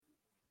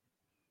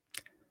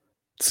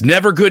It's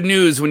never good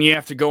news when you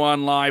have to go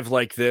on live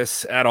like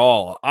this at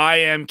all. I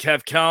am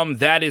Kev Kelm.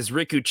 That is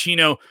Rick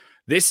Ucchino.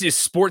 This is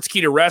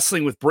Sportskeeda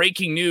Wrestling with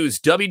breaking news.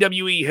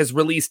 WWE has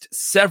released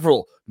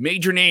several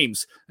major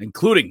names,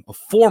 including a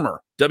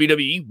former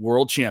WWE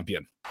World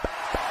Champion. Watch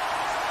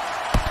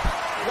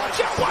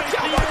out, watch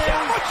out, watch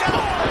out, watch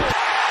out!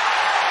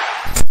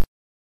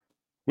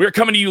 We're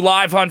coming to you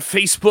live on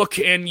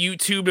Facebook and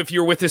YouTube. If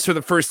you're with us for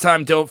the first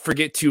time, don't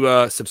forget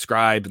to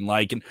subscribe and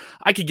like. And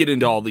I could get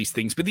into all these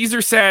things, but these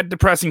are sad,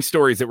 depressing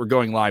stories that we're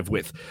going live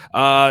with.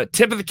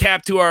 Tip of the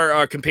cap to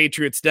our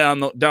compatriots down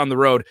the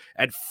road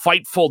at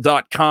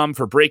Fightful.com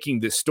for breaking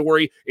this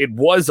story. It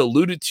was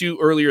alluded to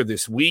earlier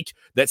this week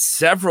that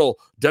several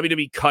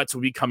WWE cuts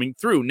will be coming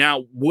through.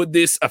 Now, would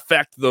this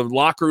affect the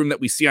locker room that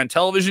we see on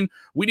television?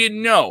 We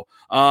didn't know.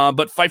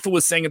 But Fightful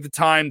was saying at the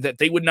time that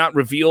they would not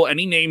reveal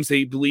any names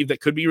they believe that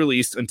could be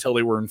released until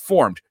they were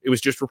informed. It was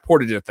just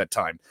reported at that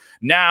time.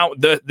 Now,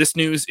 this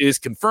news is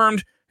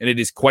confirmed, and it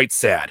is quite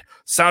sad.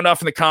 Sound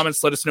off in the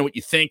comments. Let us know what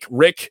you think.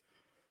 Rick,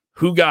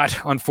 who got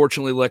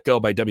unfortunately let go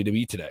by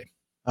WWE today?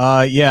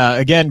 Yeah,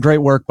 again, great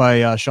work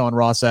by Sean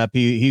Rossap.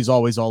 He's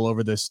always all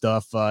over this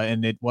stuff,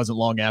 and it wasn't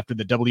long after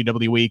the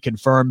WWE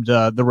confirmed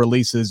the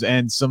releases,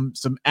 and some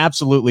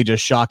absolutely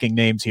just shocking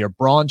names here.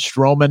 Braun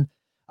Strowman,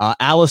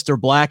 Aleister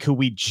Black, who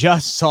we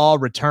just saw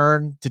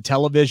return to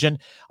television,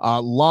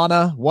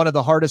 Lana, one of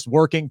the hardest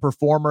working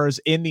performers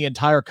in the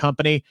entire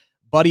company,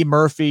 Buddy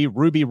Murphy,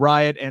 Ruby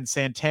Riott, and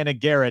Santana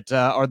Garrett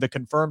are the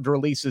confirmed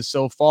releases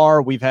so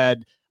far. We've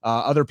had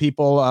other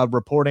people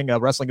reporting,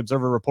 Wrestling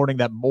Observer reporting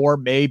that more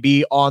may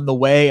be on the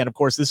way. And of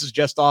course, this is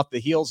just off the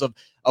heels of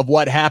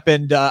what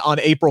happened on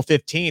April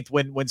 15th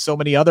when so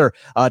many other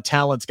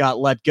talents got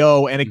let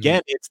go. And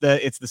again, it's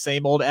the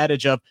same old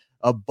adage of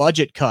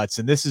budget cuts.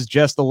 And this is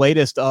just the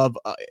latest of,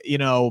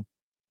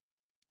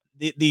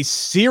 the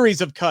series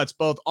of cuts,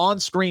 both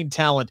on-screen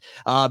talent,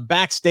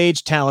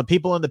 backstage talent,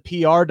 people in the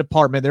PR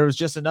department. There was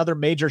just another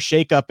major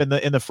shakeup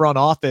in the front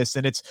office,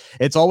 and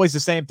it's always the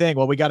same thing.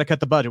 Well, we got to cut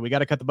the budget. We got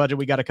to cut the budget.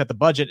 We got to cut the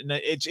budget. And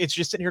it's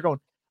just sitting here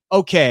going,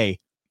 okay,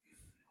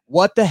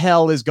 what the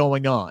hell is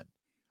going on?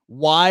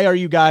 Why are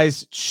you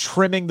guys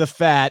trimming the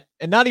fat?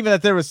 And not even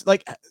that there was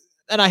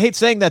and I hate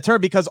saying that term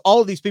because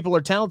all of these people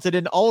are talented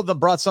and all of them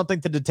brought something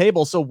to the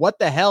table. So what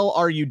the hell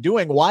are you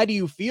doing? Why do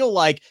you feel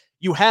like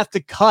you have to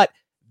cut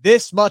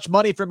this much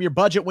money from your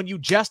budget when you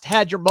just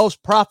had your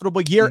most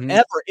profitable year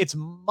ever? It's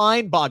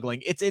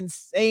mind-boggling. It's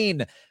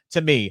insane to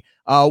me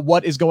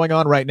what is going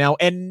on right now.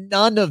 And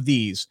none of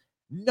these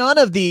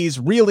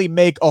really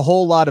make a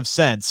whole lot of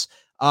sense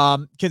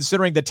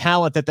considering the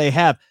talent that they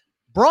have.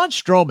 Braun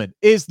Strowman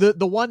is the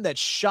one that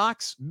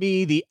shocks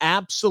me the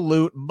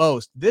absolute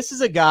most. This is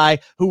a guy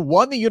who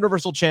won the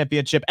Universal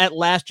Championship at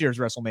last year's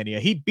WrestleMania.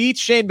 He beat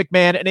Shane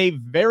McMahon in a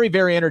very,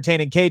 very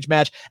entertaining cage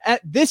match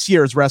at this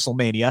year's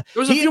WrestleMania. It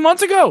was a few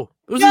months ago.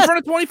 It was in front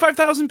of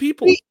 25,000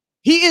 people.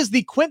 He is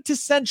the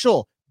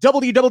quintessential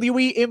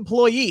WWE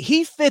employee.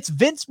 He fits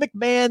Vince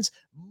McMahon's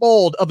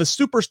mold of a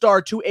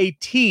superstar to a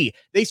T.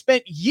 They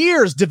spent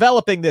years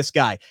developing this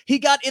guy. He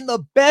got in the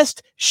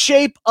best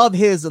shape of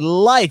his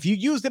life. You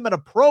used him in a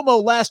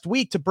promo last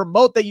week to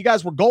promote that you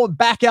guys were going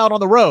back out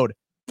on the road.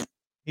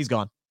 He's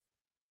gone.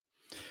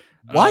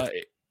 What?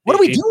 What are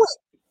we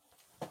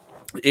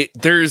doing?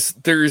 There's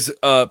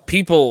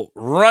people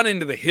run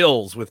into the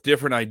hills with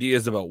different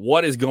ideas about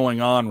what is going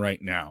on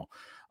right now.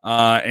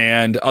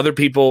 And other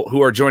people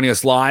who are joining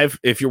us live,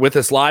 if you're with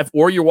us live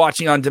or you're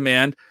watching on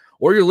demand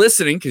or you're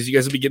listening, because you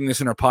guys will be getting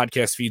this in our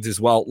podcast feeds as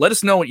well. Let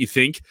us know what you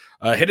think.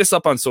 Hit us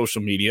up on social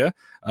media.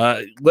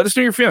 Let us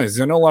know your feelings.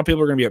 I know a lot of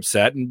people are going to be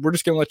upset, and we're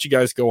just going to let you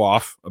guys go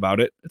off about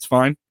it. It's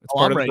fine. It's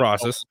part of the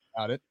process.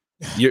 About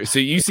it. So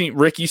you seem,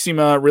 Rick,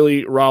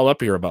 really riled up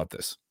here about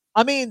this.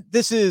 I mean,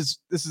 this is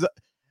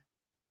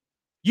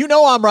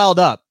I'm riled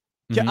up.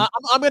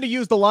 I'm going to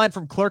use the line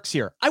from Clerks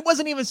here. I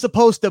wasn't even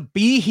supposed to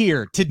be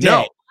here today.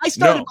 No, I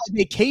started my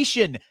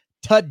vacation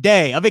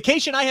today, a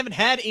vacation I haven't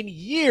had in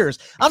years.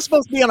 I'm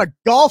supposed to be on a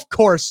golf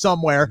course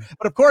somewhere,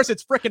 but of course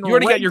it's freaking. You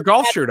already got your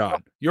golf shirt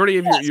on. You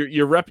already have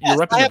your repping I have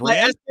the brand.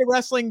 my SK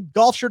Wrestling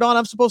golf shirt on.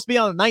 I'm supposed to be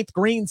on the 9th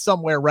green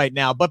somewhere right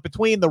now, but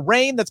between the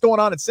rain that's going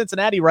on in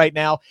Cincinnati right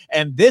now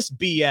and this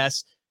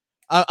BS,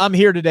 I'm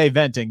here today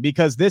venting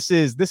because this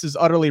is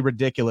utterly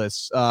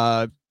ridiculous.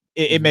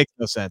 It makes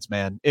no sense,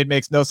 man. It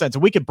makes no sense.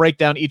 And we could break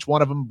down each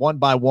one of them one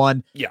by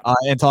one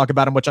and talk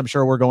about them, which I'm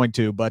sure we're going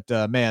to. But,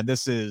 man,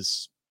 this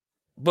is...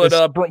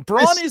 But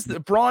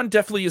Braun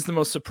definitely is the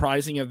most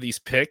surprising of these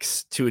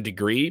picks to a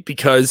degree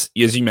because,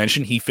 as you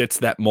mentioned, he fits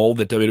that mold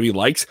that WWE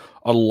likes,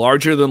 a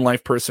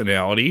larger-than-life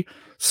personality,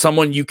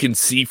 someone you can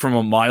see from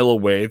a mile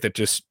away that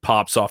just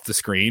pops off the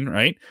screen,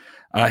 right?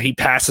 He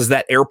passes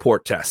that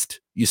airport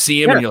test. You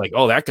see him and you're like,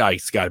 oh, that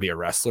guy's got to be a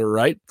wrestler,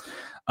 right?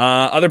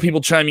 Other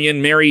people chiming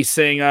in, Mary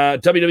saying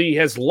WWE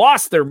has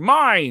lost their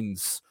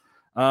minds.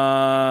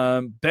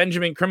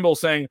 Benjamin Crimble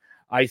saying,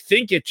 I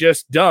think it's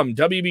just dumb.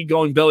 WB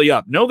going belly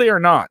up. No, they are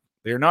not.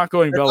 They are not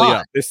going belly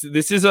up. This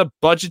is a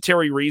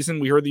budgetary reason.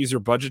 We heard these are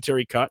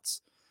budgetary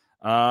cuts.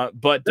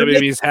 But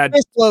WWE has had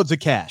loads of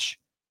cash.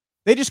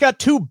 They just got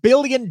 $2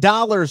 billion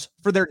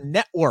for their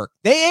network.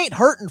 They ain't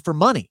hurting for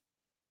money.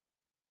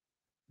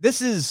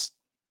 This is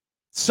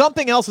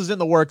something else is in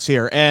the works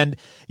here. And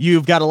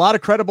you've got a lot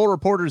of credible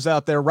reporters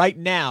out there right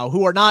now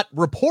who are not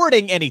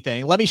reporting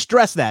anything. Let me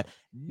stress that.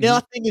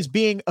 Nothing is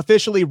being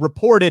officially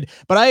reported,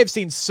 but I have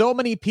seen so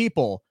many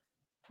people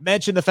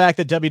mention the fact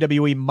that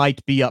WWE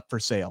might be up for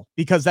sale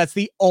because that's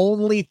the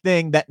only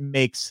thing that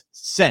makes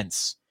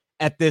sense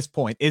at this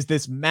point is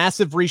this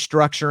massive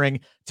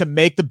restructuring to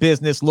make the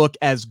business look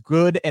as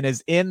good and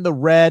as in the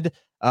red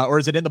or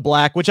is it in the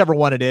black, whichever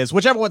one it is,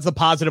 whichever one's the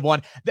positive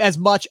one, as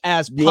much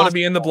as you want to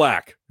be in the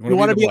black. You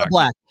want to be in the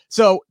black.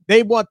 So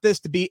they want this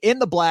to be in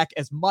the black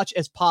as much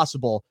as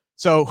possible.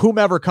 So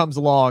whomever comes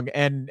along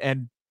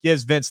and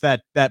gives Vince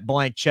that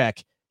blank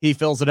check, he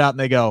fills it out and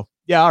they go,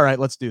 yeah, all right,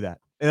 let's do that.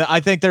 And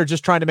I think they're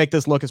just trying to make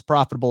this look as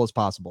profitable as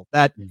possible.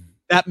 That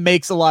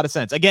makes a lot of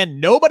sense. Again,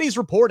 nobody's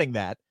reporting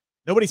that.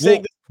 Nobody's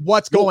saying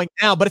what's going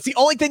down, but it's the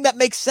only thing that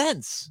makes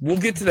sense. We'll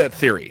get to that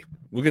theory.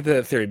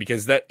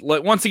 Because that,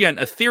 once again,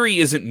 a theory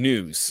isn't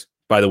news,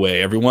 by the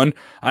way, everyone.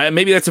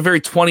 Maybe that's a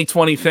very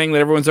 2020 thing that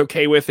everyone's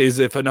okay with, is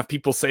if enough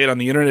people say it on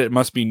the internet, it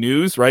must be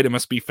news, right? It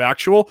must be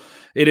factual.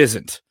 It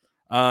isn't.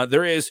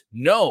 There is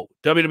no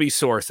WWE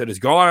source that has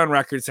gone on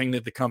record saying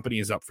that the company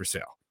is up for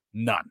sale.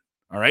 None.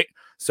 All right.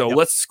 So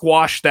let's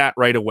squash that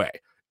right away.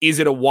 Is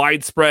it a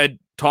widespread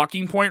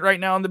talking point right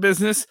now in the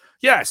business?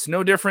 Yes.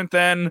 No different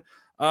than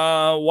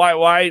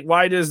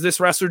why does this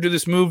wrestler do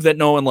this move that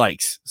no one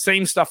likes?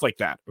 Same stuff like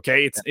that.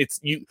 Okay. It's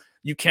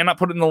you cannot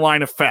put it in the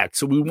line of fact.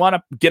 So we want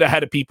to get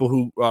ahead of people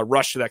who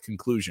rush to that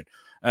conclusion.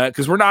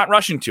 Because we're not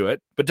rushing to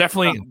it, but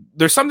definitely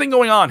there's something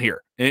going on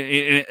here,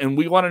 and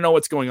we want to know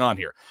what's going on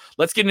here.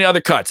 Let's get into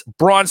other cuts.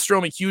 Braun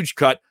Strowman, huge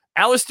cut.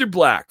 Aleister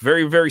Black,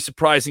 very, very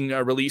surprising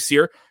release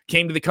here.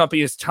 Came to the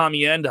company as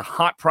Tommy End, a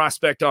hot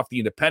prospect off the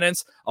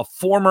independents, a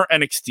former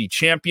NXT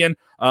champion,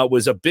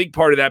 was a big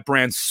part of that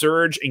brand's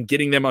surge in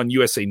getting them on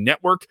USA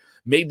Network,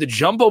 made the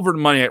jump over to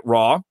Monday Night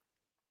Raw,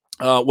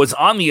 was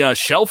on the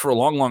shelf for a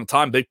long, long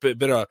time, been a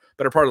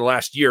better part of the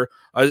last year,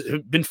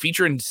 been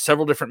featured in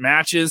several different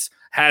matches,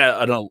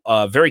 had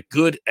a very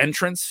good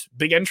entrance.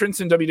 Big entrance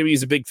in WWE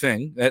is a big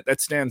thing.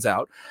 That stands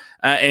out.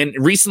 And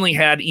recently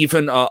had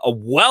even a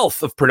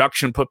wealth of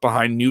production put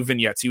behind new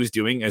vignettes he was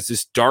doing as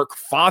this dark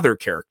father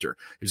character.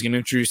 He was going to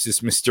introduce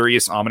this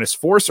mysterious, ominous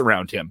force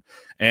around him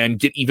and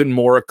get even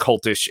more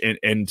occultish.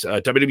 And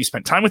WWE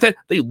spent time with it.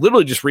 They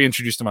literally just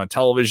reintroduced him on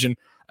television.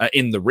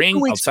 In the ring,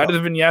 outside of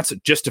the vignettes,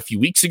 just a few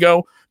weeks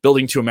ago,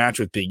 building to a match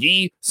with Big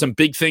E. Some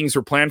big things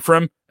were planned for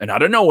him, and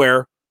out of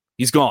nowhere,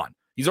 he's gone.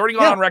 He's already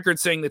gone on record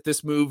saying that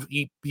this move,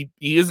 he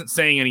isn't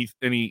saying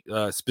any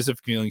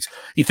specific feelings.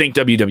 He thanked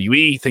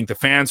WWE, he thanked the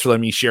fans for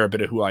letting me share a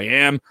bit of who I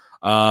am,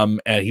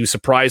 and he was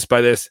surprised by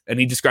this, and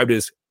he described it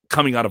as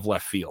coming out of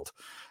left field.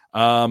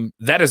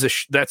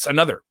 That's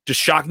another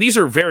just shock. These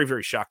are very,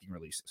 very shocking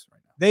releases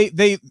right now.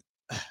 They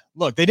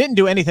look, they didn't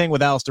do anything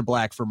with Aleister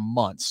Black for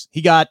months.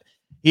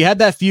 He had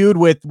that feud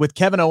with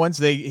Kevin Owens.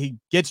 He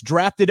gets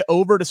drafted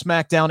over to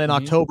SmackDown in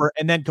October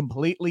and then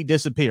completely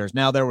disappears.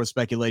 Now, there was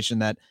speculation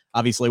that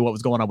obviously what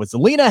was going on with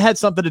Zelina had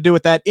something to do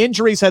with that.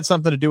 Injuries had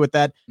something to do with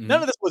that.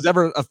 None of this was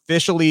ever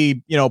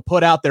officially,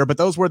 put out there, but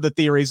those were the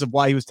theories of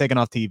why he was taken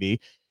off TV.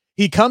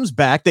 He comes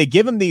back. They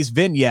give him these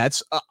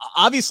vignettes,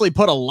 obviously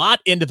put a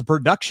lot into the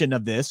production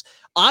of this,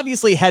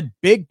 obviously had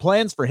big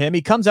plans for him.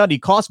 He comes out and he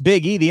cost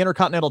Big E the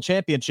Intercontinental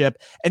Championship.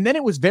 And then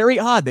it was very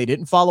odd. They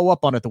didn't follow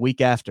up on it the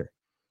week after.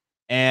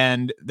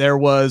 And there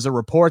was a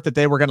report that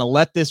they were going to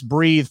let this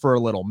breathe for a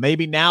little.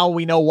 Maybe now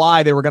we know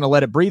why they were going to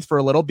let it breathe for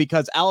a little,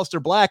 because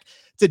Aleister Black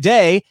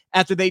today,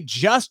 after they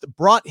just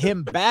brought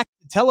him back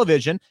to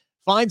television,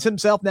 finds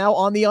himself now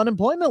on the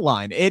unemployment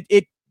line.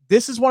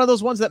 This is one of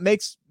those ones that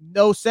makes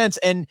no sense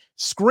and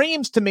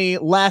screams to me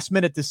last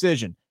minute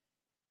decision,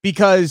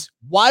 because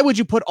why would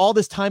you put all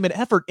this time and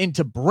effort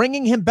into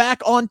bringing him back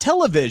on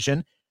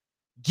television,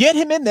 get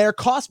him in there,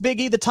 cost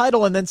Big E the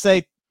title, and then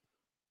say,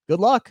 good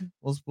luck.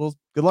 We'll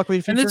good luck with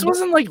your future. And this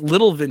wasn't like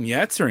little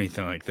vignettes or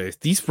anything like this.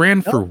 These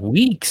ran for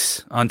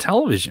weeks on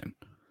television.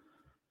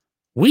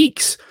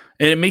 Weeks.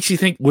 And it makes you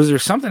think, was there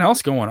something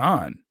else going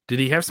on? Did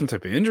he have some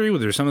type of injury?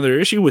 Was there some other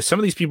issue? With some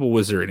of these people,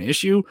 was there an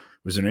issue?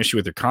 Was there an issue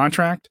with their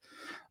contract?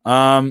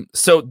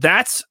 So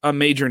that's a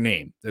major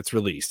name that's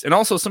released. And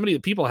also somebody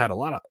that people had a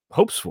lot of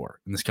hopes for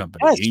in this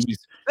company. Yes.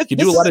 He could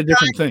do a lot of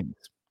different things.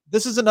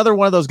 This is another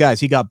one of those guys.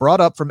 He got brought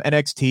up from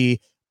NXT,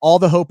 all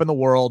the hope in the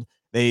world.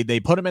 They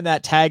put him in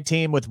that tag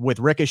team with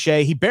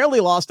Ricochet. He barely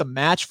lost a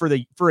match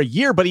for a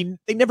year, but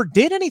they never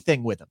did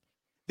anything with him.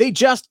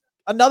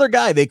 Another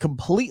guy they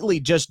completely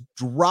just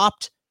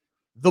dropped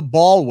the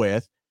ball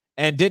with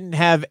and didn't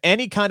have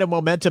any kind of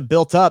momentum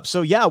built up.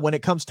 So yeah, when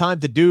it comes time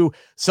to do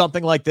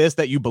something like this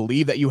that you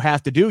believe that you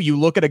have to do, you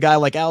look at a guy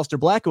like Aleister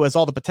Black who has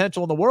all the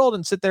potential in the world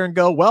and sit there and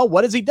go, well,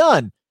 what has he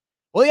done?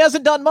 Well, he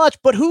hasn't done much,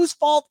 but whose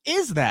fault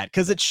is that?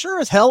 Because it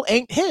sure as hell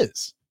ain't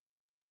his.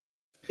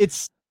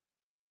 It's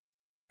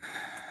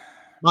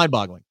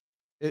mind-boggling.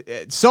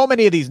 So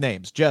many of these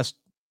names, just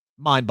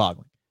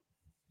mind-boggling.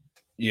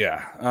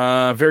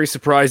 Yeah, very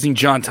surprising.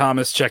 John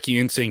Thomas checking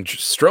in saying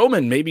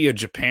Strowman maybe a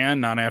Japan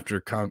not after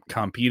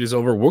compete is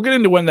over. We'll get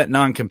into when that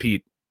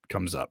non-compete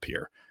comes up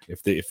here.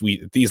 If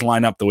these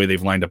line up the way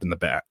they've lined up in the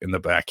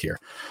back here.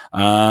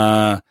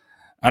 Anupam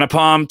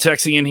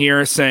texting in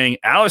here saying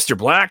Aleister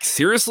Black,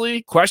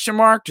 seriously? Question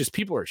mark. Just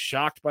people are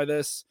shocked by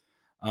this.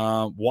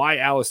 Why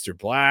Aleister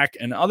Black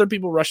and other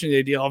people rushing the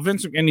idea? Oh,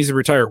 Vince McMahon needs to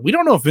retire. We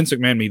don't know if Vince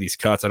McMahon made these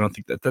cuts. I don't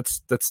think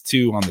that's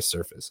too on the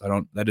surface.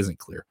 That isn't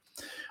clear.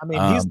 I mean,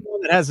 he's the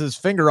one that has his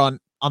finger on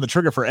the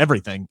trigger for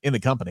everything in the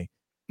company.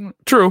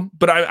 True,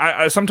 but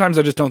I sometimes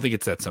I just don't think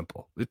it's that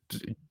simple.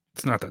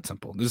 It's not that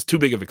simple. This is too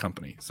big of a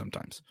company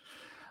sometimes.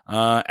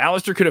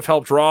 Aleister could have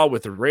helped Raw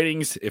with the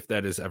ratings if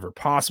that is ever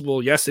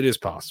possible. Yes, it is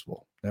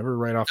possible. Never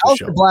right off the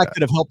show. Aleister Black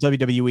could have helped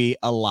WWE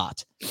a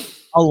lot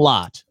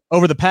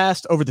over the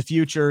past, over the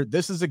future.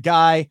 This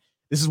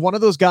is one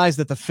of those guys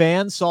that the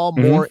fans saw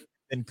more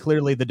than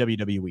clearly the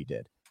WWE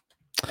did.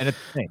 And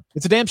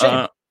it's a damn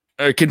shame.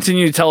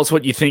 Continue to tell us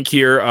what you think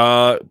here.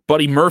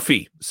 Buddy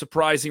Murphy,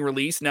 surprising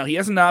release. Now, he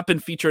has not been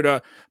featured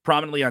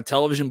prominently on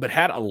television, but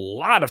had a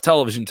lot of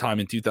television time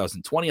in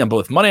 2020 on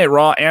both Monday Night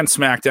Raw and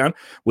SmackDown,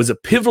 was a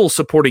pivotal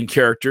supporting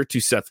character to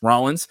Seth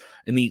Rollins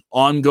in the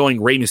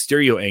ongoing Rey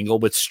Mysterio angle,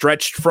 but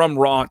stretched from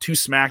Raw to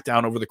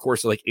SmackDown over the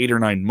course of like 8 or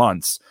 9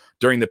 months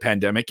during the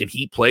pandemic, and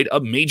he played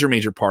a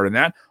major part in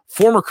that.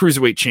 Former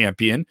Cruiserweight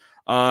champion.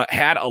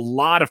 Had a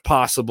lot of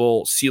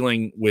possible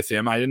ceiling with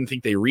him. I didn't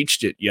think they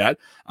reached it yet.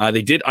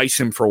 They did ice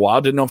him for a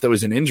while. Didn't know if that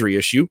was an injury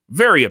issue.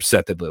 Very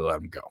upset that they let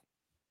him go.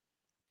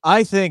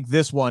 I think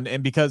this one,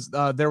 and because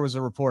there was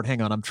a report,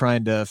 hang on, I'm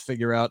trying to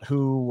figure out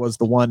who was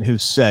the one who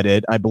said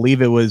it. I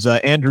believe it was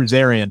Andrew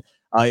Zarian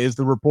is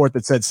the report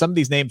that said some of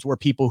these names were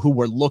people who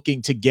were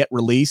looking to get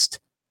released.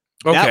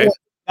 Okay.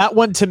 That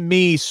one to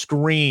me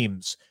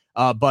screams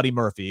Buddy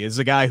Murphy is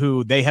a guy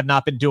who they have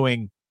not been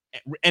doing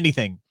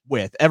anything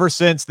with ever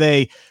since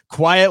they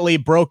quietly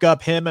broke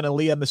up him and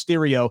Aaliyah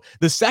Mysterio.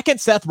 The second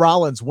Seth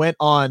Rollins went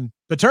on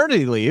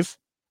paternity leave,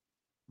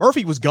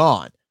 Murphy was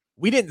gone.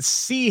 We didn't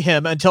see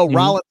him until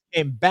Rollins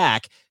came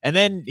back, and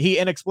then he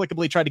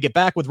inexplicably tried to get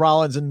back with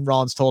Rollins, and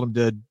Rollins told him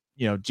to,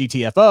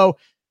 GTFO,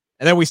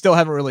 and then we still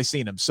haven't really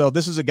seen him. So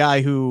this is a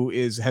guy who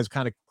has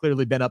kind of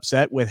clearly been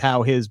upset with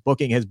how his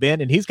booking has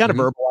been, and he's kind of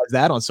verbalized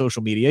that on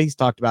social media. He's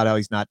talked about how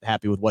he's not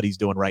happy with what he's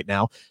doing right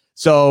now.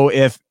 So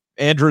if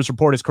Andrew's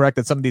report is correct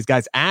that some of these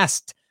guys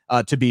asked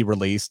to be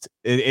released,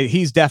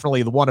 he's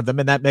definitely the one of them,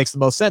 and that makes the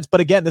most sense. But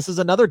again, this is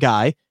another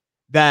guy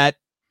that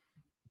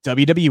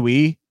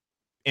WWE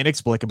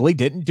inexplicably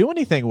didn't do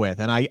anything with,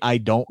 and I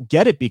don't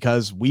get it,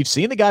 because we've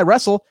seen the guy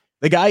wrestle.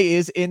 The guy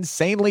is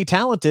insanely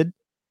talented.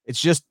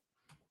 It's just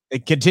they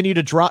continue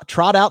to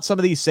trot out some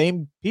of these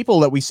same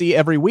people that we see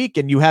every week,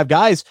 and you have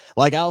guys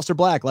like Aleister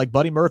Black, like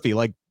Buddy Murphy,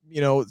 like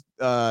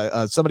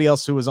somebody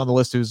else who was on the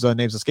list whose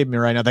name's escaping me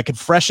right now, that could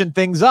freshen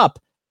things up.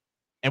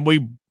 And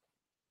we're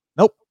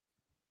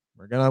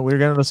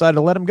gonna decide to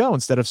let him go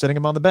instead of sitting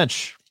him on the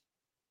bench.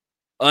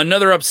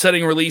 Another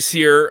upsetting release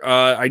here.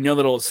 I know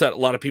that'll upset a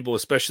lot of people,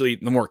 especially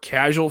the more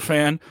casual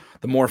fan,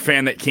 the more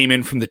fan that came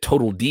in from the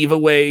Total Diva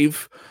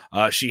wave.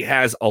 She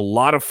has a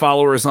lot of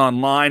followers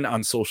online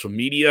on social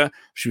media.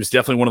 She was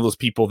definitely one of those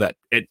people that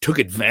took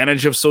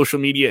advantage of social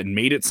media and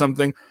made it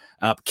something.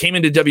 Came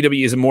into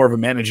WWE as more of a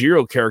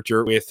managerial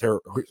character with her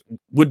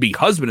would-be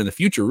husband in the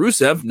future,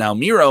 Rusev, now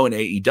Miro in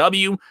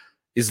AEW.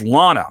 Is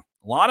Lana.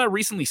 Lana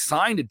recently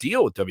signed a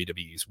deal with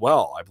WWE as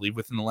well, I believe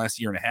within the last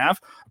year and a half.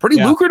 A pretty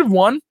lucrative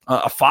one,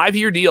 a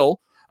 5-year deal,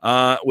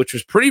 which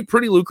was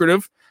pretty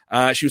lucrative.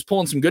 She was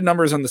pulling some good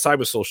numbers on the side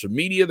with social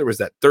media. There was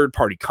that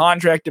third-party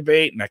contract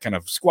debate, and that kind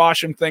of squashed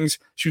some things.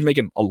 She was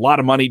making a lot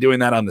of money doing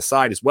that on the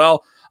side as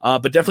well,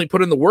 but definitely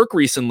put in the work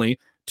recently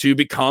to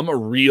become a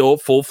real,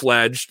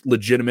 full-fledged,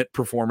 legitimate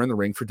performer in the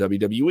ring for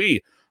WWE,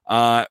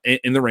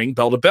 in the ring,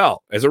 bell to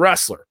bell, as a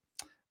wrestler.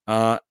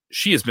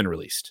 She has been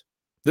released.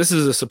 This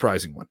is a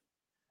surprising one.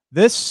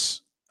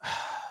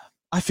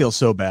 I feel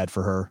so bad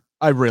for her.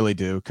 I really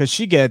do, because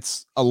she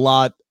gets a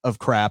lot of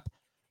crap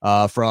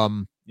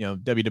from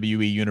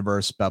WWE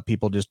Universe about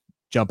people just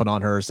jumping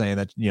on her, saying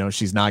that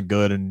she's not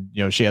good and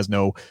she has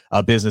no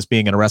business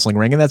being in a wrestling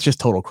ring, and that's just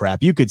total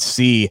crap. You could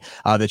see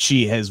that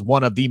she is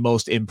one of the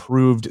most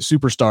improved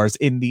superstars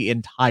in the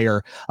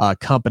entire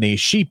company.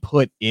 She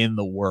put in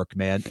the work,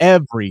 man,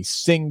 every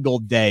single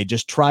day,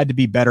 just tried to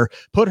be better,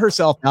 put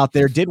herself out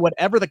there, did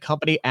whatever the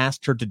company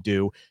asked her to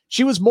do.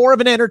 She was more of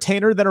an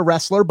entertainer than a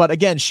wrestler, but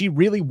again, she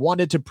really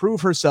wanted to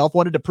prove herself,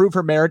 wanted to prove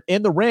her merit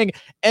in the ring.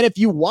 And if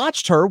you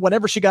watched her,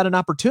 whenever she got an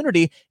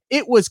opportunity,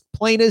 it was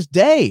plain as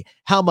day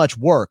how much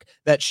work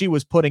that she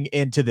was putting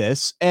into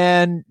this.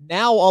 And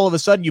now all of a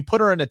sudden you put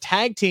her in a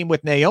tag team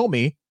with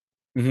Naomi.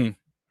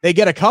 They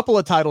get a couple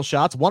of title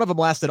shots. One of them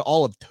lasted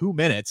all of 2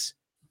 minutes.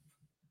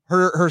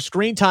 Her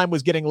screen time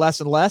was getting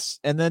less and less.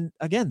 And then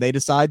again, they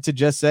decide to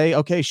just say,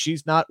 okay,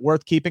 she's not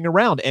worth keeping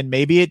around. And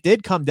maybe it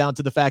did come down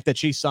to the fact that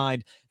she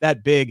signed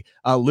that big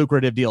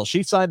lucrative deal.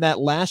 She signed that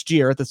last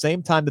year at the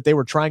same time that they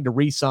were trying to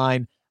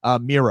re-sign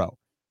Miro.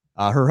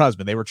 her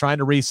husband. They were trying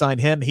to re-sign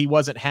him. He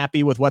wasn't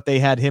happy with what they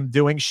had him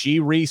doing. She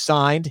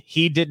re-signed.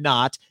 He did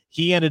not.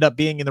 He ended up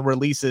being in the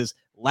releases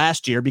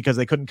last year because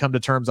they couldn't come to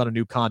terms on a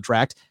new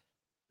contract.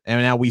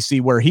 And now we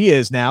see where he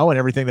is now and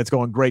everything that's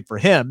going great for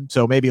him.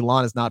 So maybe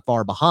Lana's not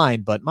far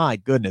behind, but my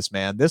goodness,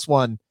 man, this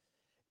one,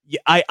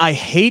 I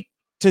hate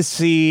to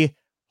see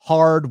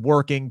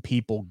hard-working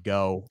people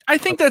go. I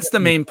think that's the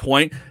main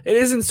point. It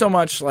isn't so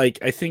much like,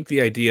 I think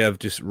the idea of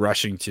just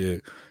rushing to,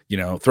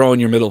 throwing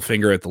your middle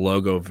finger at the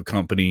logo of a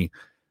company,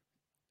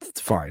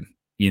 it's fine.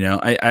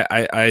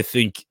 I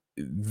think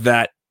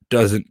that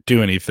doesn't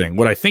do anything.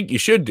 What I think you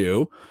should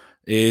do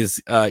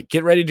is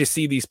get ready to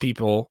see these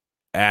people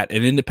at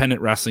an independent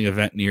wrestling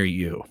event near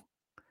you,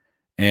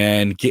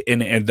 and get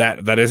in. And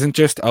that isn't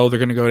just, they're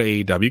going to go to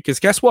AEW, because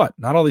guess what?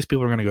 Not all these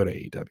people are going to go to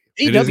AEW.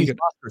 AEW's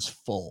roster is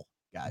full,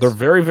 guys. They're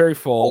very, very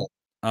full.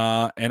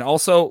 And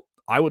also,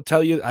 I would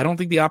tell you, I don't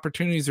think the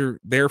opportunities are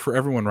there for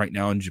everyone right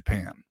now in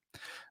Japan.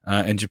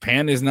 And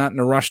Japan is not in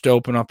a rush to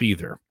open up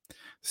either.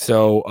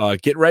 So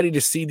get ready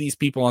to see these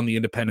people on the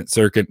independent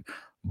circuit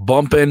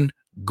bumping,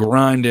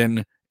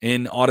 grinding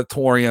in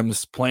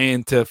auditoriums,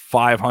 playing to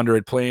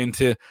 500, playing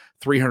to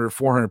 300,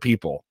 400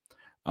 people.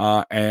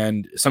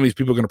 And some of these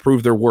people are going to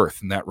prove their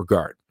worth in that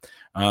regard.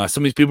 Some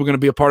of these people are going to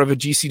be a part of a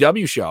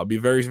GCW show. I'll be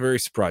very, very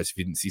surprised if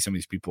you didn't see some of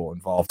these people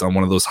involved on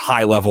one of those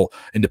high-level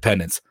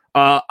independents.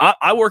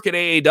 I work at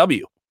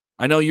AAW.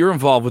 I know you're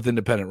involved with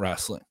independent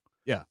wrestling.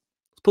 Yeah.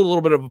 Let's put a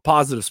little bit of a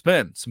positive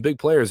spin. Some big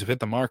players have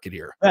hit the market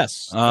here.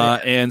 Yes.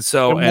 And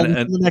so in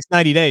the next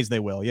 90 days, they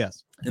will,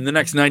 yes. In the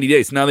next 90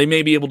 days. Now, they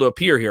may be able to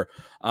appear here.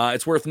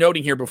 It's worth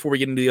noting here before we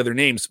get into the other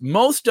names.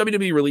 Most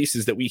WWE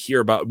releases that we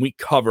hear about and we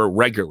cover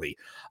regularly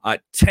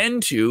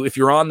tend to, if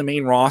you're on the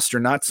main roster,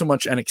 not so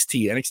much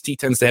NXT. NXT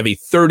tends to have a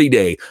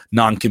 30-day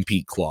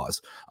non-compete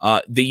clause.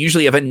 They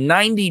usually have a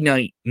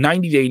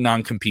 90-day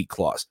non-compete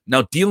clause.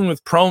 Now, dealing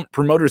with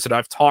promoters that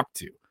I've talked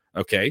to,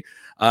 okay,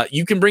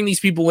 you can bring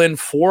these people in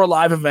for a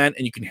live event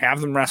and you can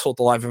have them wrestle at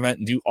the live event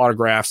and do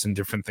autographs and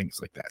different things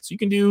like that. So you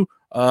can do,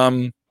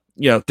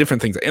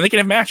 different things, and they can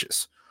have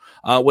matches.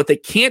 What they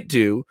can't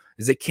do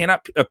is they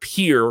cannot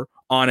appear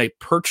on a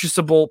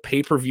purchasable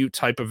pay-per-view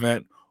type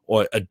event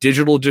or a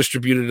digital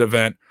distributed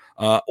event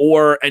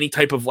or any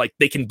type of,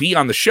 they can be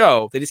on the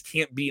show. They just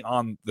can't be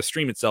on the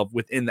stream itself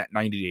within that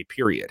 90-day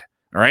period.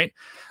 All right.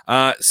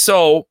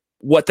 So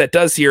what that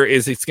does here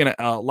is it's going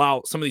to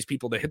allow some of these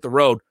people to hit the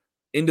road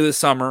into the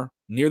summer,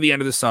 near the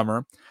end of the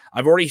summer.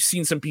 I've already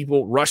seen some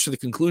people rush to the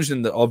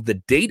conclusion of the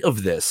date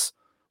of this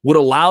would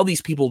allow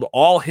these people to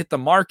all hit the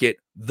market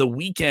the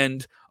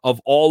weekend of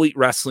All Elite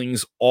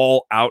Wrestling's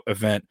All Out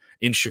event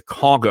in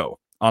Chicago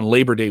on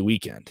Labor Day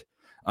weekend.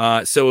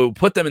 So it would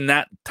put them in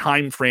that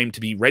time frame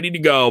to be ready to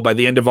go by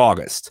the end of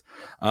August.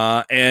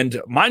 And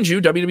mind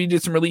you, WWE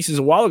did some releases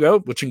a while ago,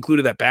 which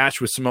included that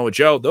batch with Samoa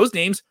Joe. Those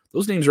names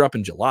are up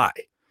in July.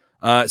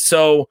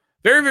 So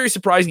very, very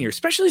surprising here,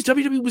 especially as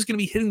WWE was going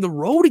to be hitting the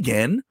road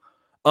again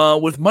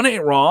with Monday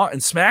Night Raw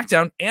and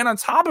SmackDown, and on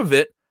top of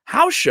it,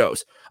 house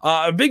shows.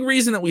 A big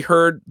reason that we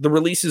heard the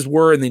releases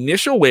were in the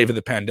initial wave of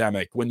the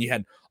pandemic, when you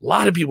had a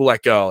lot of people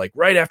let go, like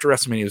right after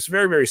WrestleMania. It was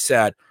very, very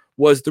sad,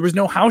 was there was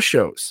no house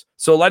shows.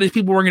 So a lot of these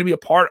people were going to be a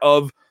part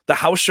of the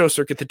house show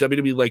circuit that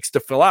WWE likes to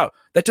fill out.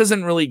 That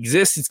doesn't really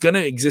exist. It's going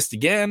to exist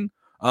again.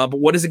 But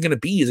what is it going to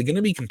be? Is it going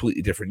to be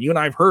completely different? You and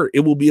I have heard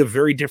it will be a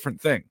very different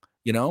thing,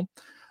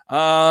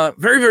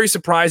 Very, very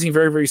surprising,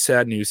 very, very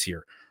sad news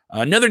here.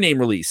 Another name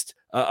released,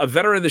 a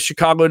veteran of the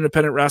Chicago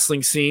independent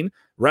wrestling scene,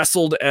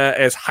 wrestled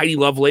as Heidi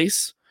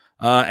Lovelace,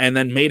 and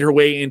then made her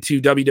way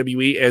into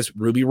WWE as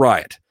Ruby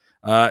Riott.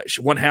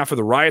 One half of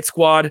the Riot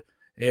Squad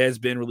has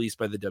been released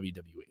by the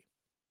WWE.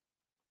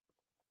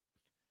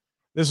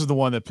 This is the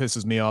one that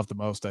pisses me off the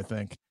most, I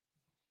think.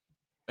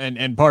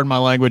 And pardon my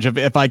language,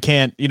 if I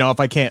can't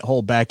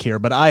hold back here,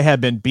 but I have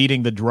been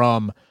beating the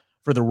drum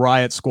for the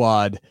Riot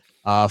Squad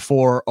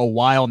for a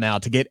while now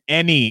to get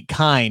any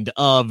kind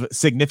of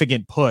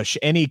significant push,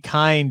 any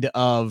kind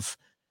of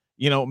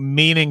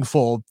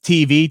meaningful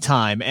TV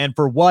time. And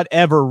for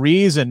whatever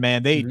reason,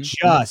 man, they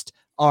just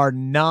are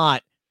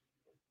not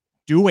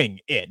doing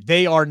it.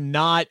 They are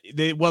not,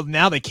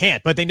 now they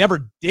can't, but they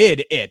never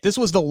did it. This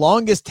was the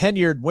longest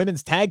tenured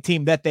women's tag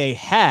team that they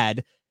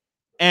had.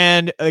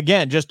 And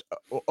again, just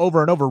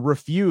over and over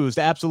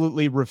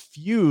absolutely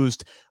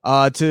refused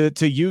to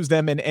use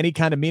them in any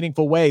kind of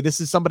meaningful way. This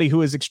is somebody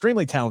who is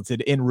extremely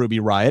talented in Ruby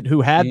Riott,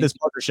 who had this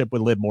partnership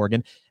with Liv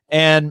Morgan.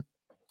 And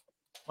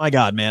my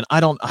God, man,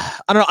 I don't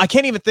know. I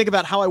can't even think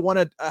about how I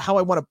want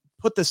to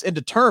put this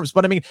into terms.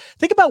 But I mean,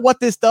 think about what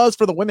this does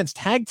for the women's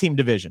tag team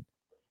division.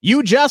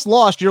 You just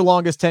lost your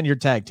longest tenured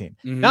tag team.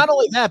 Not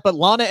only that, but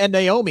Lana and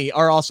Naomi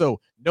are also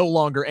no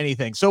longer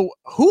anything. So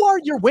who are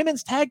your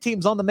women's tag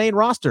teams on the main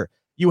roster?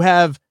 You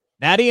have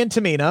Natty and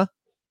Tamina.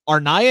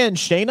 Are Nia and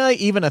Shayna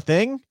even a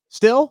thing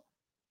still?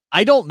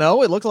 I don't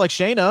know. It looks like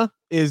Shayna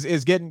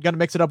is going to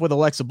mix it up with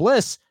Alexa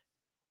Bliss.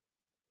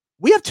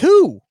 We have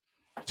two,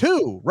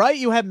 right?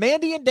 You have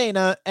Mandy and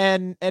Dana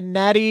and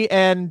Natty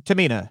and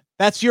Tamina.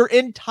 That's your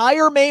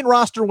entire main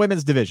roster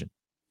women's division.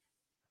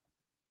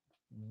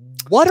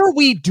 What are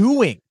we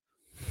doing?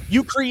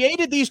 You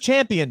created these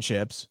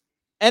championships,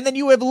 and then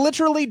you have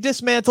literally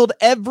dismantled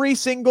every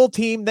single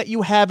team that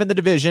you have in the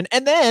division.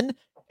 And then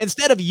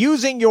instead of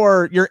using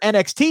your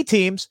NXT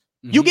teams,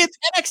 you give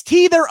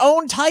NXT their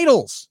own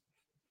titles.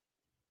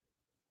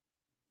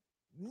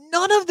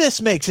 None of this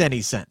makes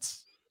any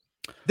sense.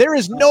 There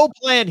is no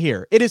plan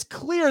here. It is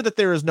clear that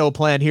there is no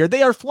plan here.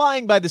 They are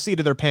flying by the seat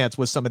of their pants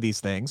with some of these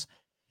things.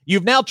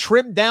 You've now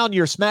trimmed down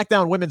your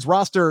SmackDown women's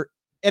roster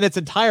in its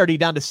entirety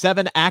down to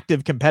 7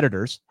 active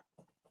competitors,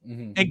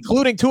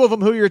 including 2 of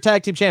them who are your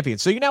tag team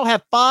champions. So you now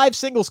have 5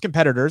 singles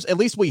competitors. At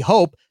least we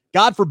hope.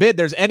 God forbid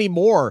there's any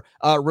more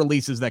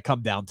releases that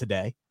come down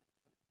today.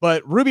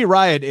 But Ruby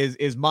Riott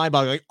is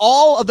mind-boggling. Like,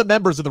 all of the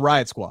members of the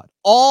Riott Squad,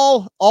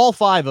 all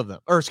 5 of them,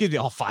 or excuse me,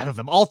 all 5 of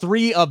them, all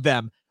 3 of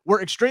them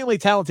were extremely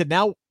talented.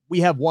 Now we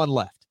have 1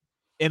 left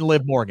in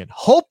Liv Morgan.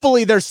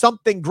 Hopefully there's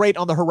something great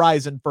on the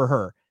horizon for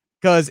her,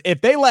 because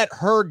if they let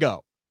her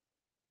go,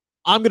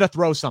 I'm going to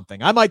throw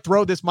something. I might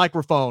throw this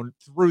microphone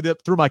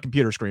through my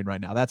computer screen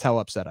right now. That's how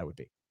upset I would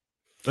be.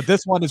 But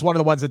this one is one of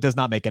the ones that does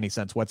not make any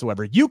sense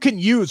whatsoever. You can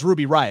use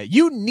Ruby Riott.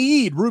 You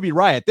need Ruby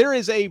Riott. There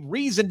is a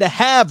reason to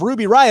have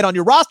Ruby Riott on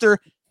your roster,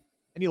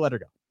 and you let her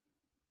go.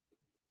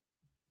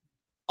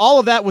 All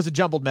of that was a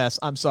jumbled mess.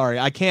 I'm sorry.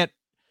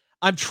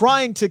 I'm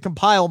trying to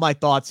compile my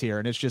thoughts here,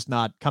 and it's just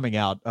not coming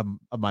out of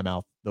my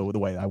mouth the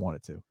way I want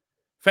it to.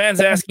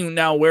 Fans asking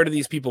now, where do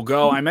these people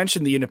go? I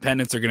mentioned the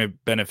independents are going to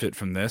benefit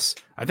from this.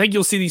 I think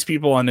you'll see these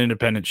people on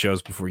independent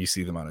shows before you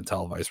see them on a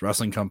televised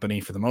wrestling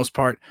company for the most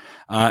part.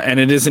 And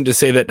it isn't to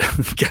say that,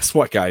 guess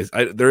what, guys?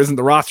 There isn't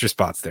the roster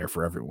spots there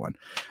for everyone.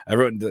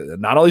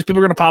 Not all these people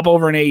are going to pop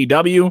over in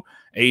AEW.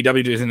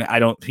 AEW doesn't, I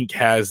don't think,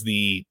 has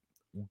the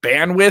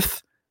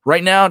bandwidth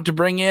right now to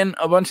bring in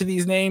a bunch of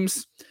these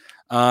names.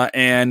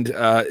 And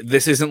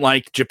this isn't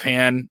like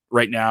Japan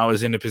right now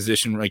is in a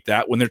position like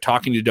that. When they're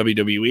talking to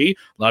WWE, a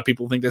lot of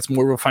people think that's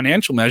more of a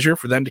financial measure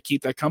for them to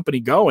keep that company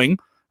going,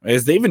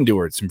 as they've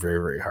endured some very,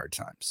 very hard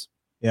times.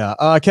 Yeah.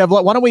 Kev,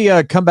 why don't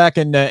we come back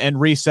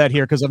and reset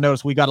here? Because I've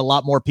noticed we got a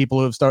lot more people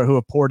who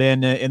have poured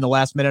in the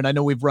last minute. I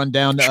know we've run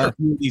down a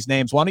few of these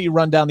names. Why don't you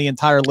run down the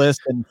entire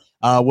list, and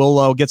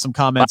we'll get some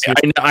comments here.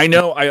 I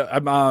know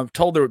I'm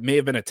told there may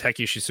have been a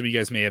tech issue. Some of you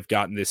guys may have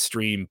gotten this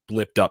stream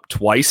blipped up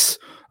twice.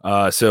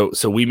 So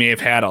we may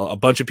have had a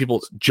bunch of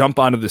people jump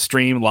onto the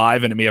stream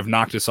live, and it may have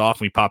knocked us off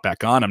and we pop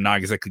back on. I'm not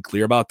exactly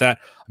clear about that.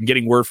 I'm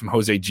getting word from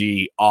Jose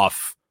G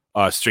off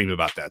stream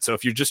about that. So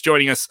if you're just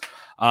joining us,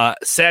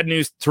 sad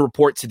news to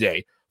report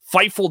today.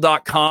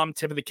 Fightful.com,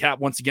 tip of the cap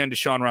once again to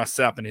Sean Ross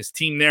Sapp and his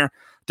team there.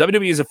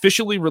 WWE has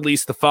officially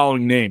released the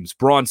following names: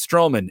 Braun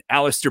Strowman,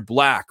 Aleister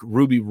Black,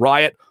 Ruby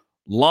Riott,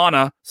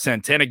 Lana,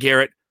 Santana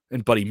Garrett,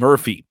 and Buddy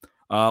Murphy.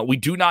 We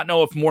do not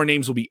know if more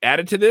names will be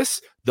added to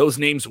this. Those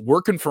names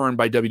were confirmed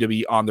by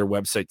WWE on their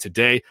website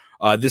today.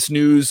 This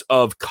news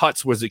of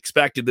cuts was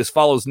expected. This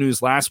follows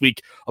news last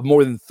week of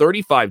more than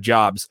 35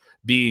 jobs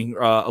being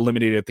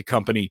eliminated at the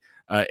company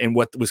in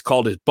what was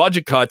called as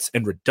budget cuts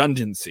and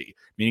redundancy,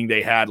 meaning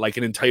they had like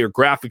an entire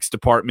graphics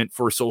department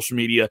for social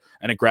media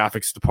and a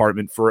graphics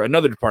department for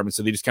another department.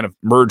 So they just kind of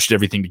merged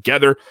everything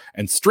together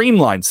and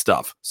streamlined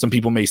stuff. Some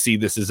people may see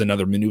this as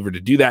another maneuver to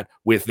do that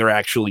with their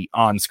actually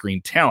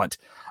on-screen talent.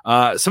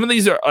 Some of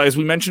these are, as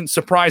we mentioned,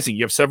 surprising.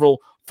 You have several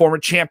former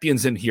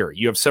champions in here.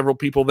 You have several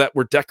people that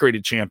were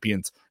decorated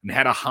champions and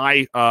had a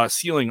high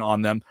ceiling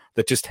on them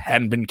that just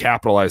hadn't been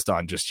capitalized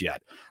on just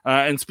yet.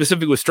 And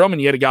specifically with Strowman,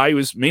 you had a guy who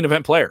was main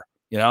event player.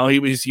 You know, he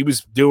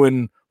was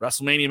doing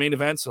WrestleMania main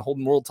events and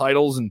holding world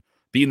titles and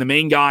being the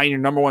main guy in your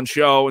number one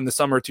show in the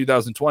summer of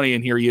 2020.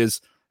 And here he is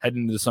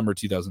heading into the summer of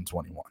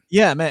 2021.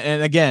 Yeah, man.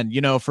 And again,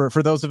 you know, for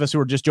those of us who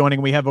are just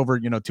joining, we have over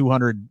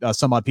 200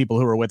 some odd people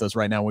who are with us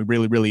right now. We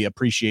really, really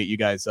appreciate you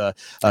guys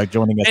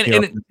joining us.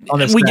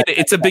 And we get it.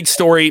 It's a big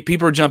story.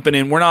 People are jumping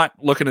in. We're not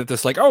looking at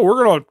this like, oh,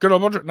 we're gonna get a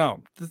bunch of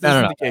no. This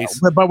isn't the case.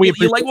 But if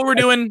you like what we're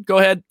doing, go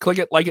ahead, click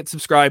it, like it,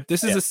 subscribe.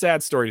 This is a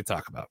sad story to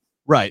talk about.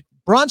 Right.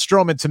 Braun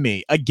Strowman, to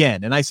me,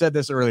 again, and I said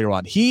this earlier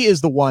on, he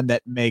is the one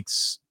that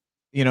makes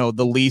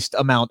the least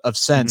amount of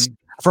sense.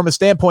 From a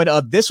standpoint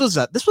of this was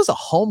a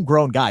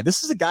homegrown guy.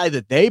 This is a guy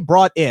that they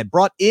brought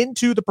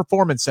into the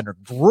Performance Center,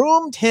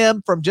 groomed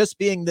him from just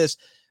being this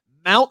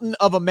mountain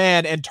of a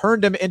man and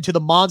turned him into the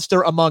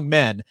monster among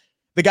men.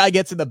 The guy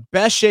gets in the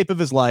best shape of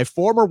his life,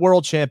 former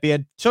world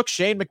champion, took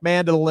Shane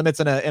McMahon to the limits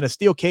in a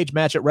steel cage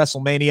match at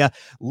WrestleMania,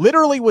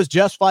 literally was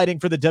just fighting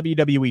for the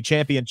WWE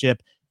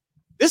championship.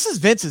 This is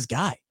Vince's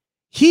guy.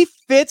 He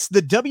fits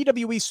the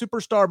WWE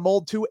superstar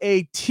mold to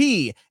a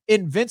T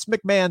in Vince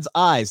McMahon's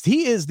eyes.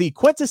 He is the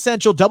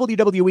quintessential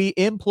WWE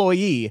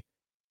employee,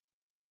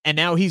 and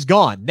now he's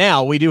gone.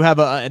 Now we do have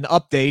an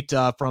update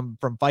from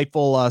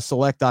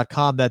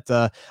FightfulSelect.com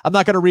that I'm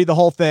not going to read the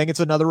whole thing.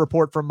 It's another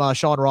report from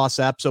Sean Ross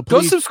Sapp. So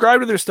please go subscribe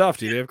to their stuff,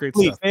 dude. They have great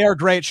stuff. They are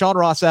great. Sean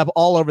Ross Sapp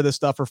all over this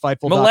stuff for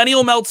Fightful.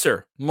 Millennial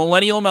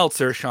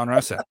Meltzer, Sean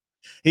Ross Sapp.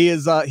 He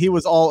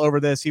was all over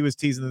this. He was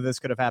teasing that this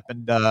could have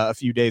happened a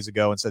few days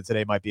ago and said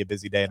today might be a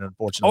busy day, and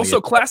unfortunately, also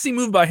classy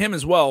move by him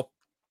as well.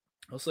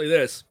 I'll say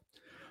this: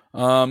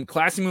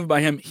 Classy move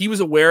by him. He was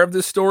aware of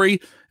this story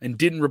and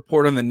didn't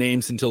report on the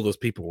names until those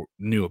people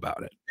knew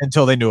about it.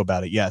 Until they knew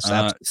about it, yes.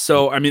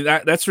 So I mean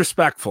that's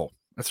respectful.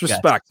 That's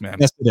respect, yes. man.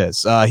 Yes, it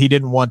is. He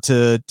didn't want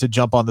to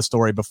jump on the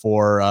story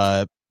before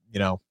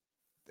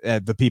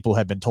the people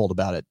had been told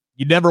about it.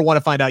 You never want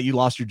to find out you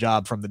lost your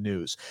job from the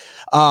news.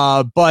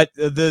 But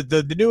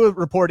the new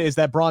report is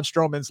that Braun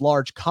Strowman's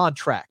large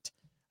contract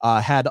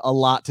had a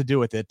lot to do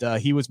with it.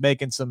 He was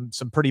making some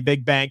pretty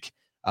big bank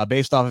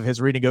based off of his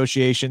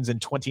renegotiations in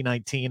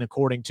 2019,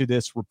 according to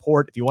this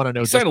report. If you want to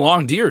know, he signed a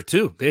long deal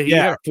too. He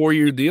had a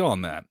 4-year deal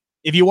on that.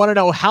 If you want to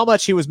know how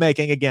much he was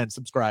making, again,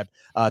 subscribe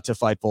to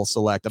Fightful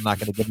Select. I'm not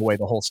going to give away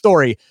the whole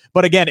story.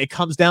 But again, it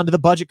comes down to the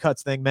budget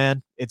cuts thing,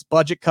 man. It's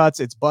budget cuts.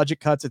 It's budget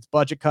cuts. It's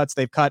budget cuts.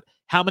 They've cut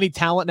how many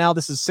talent now?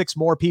 This is 6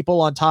 more people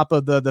on top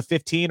of the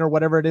 15 or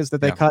whatever it is that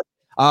they cut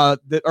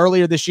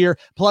earlier this year,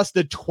 plus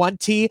the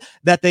 20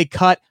 that they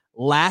cut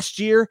last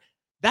year.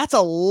 That's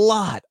a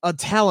lot of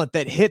talent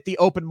that hit the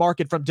open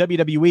market from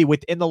WWE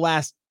within the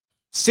last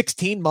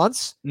 16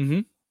 months.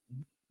 Mm-hmm.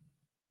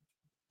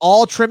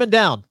 All trimming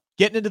down.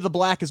 Getting into the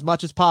black as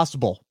much as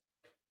possible.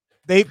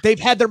 They've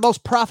had their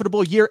most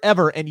profitable year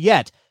ever, and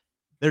yet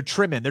they're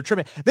trimming. They're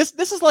trimming. This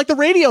is like the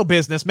radio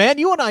business, man.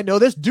 You and I know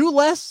this. Do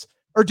less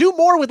or do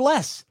more with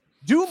less.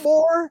 Do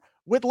more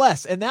with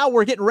less. And now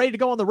we're getting ready to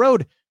go on the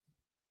road.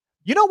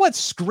 You know what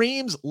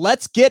screams,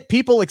 let's get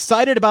people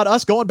excited about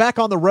us going back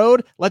on the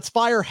road? Let's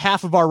fire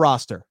half of our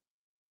roster.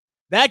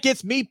 That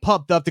gets me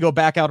pumped up to go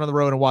back out on the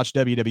road and watch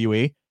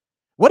WWE.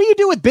 What do you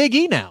do with Big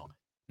E now?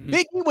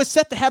 Big E was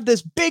set to have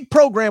this big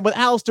program with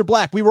Aleister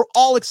Black. We were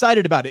all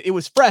excited about it. It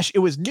was fresh. It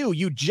was new.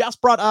 You just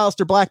brought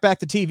Aleister Black back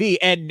to TV,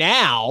 and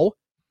now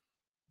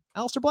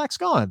Aleister Black's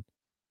gone.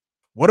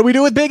 What do we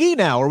do with Big E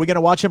now? Are we going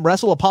to watch him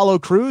wrestle Apollo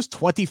Crews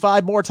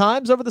 25 more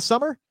times over the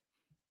summer?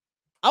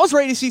 I was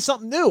ready to see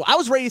something new. I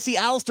was ready to see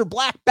Aleister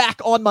Black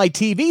back on my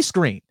TV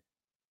screen.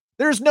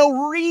 There's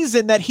no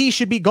reason that he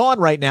should be gone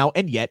right now,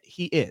 and yet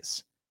he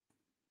is.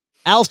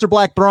 Aleister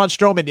Black, Braun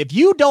Strowman, if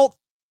you don't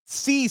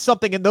see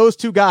something in those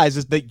two guys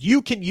is that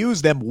you can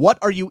use them, what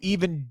are you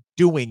even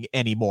doing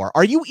anymore?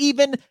 Are you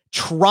even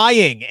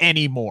trying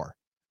anymore?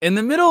 In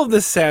the middle of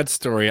this sad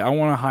story, I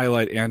want to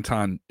highlight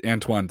Antoine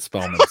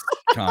Spellman's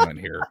comment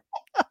here.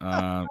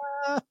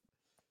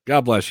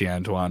 God bless you,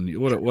 Antoine.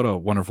 What a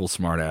wonderful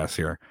smart ass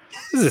here.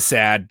 This is a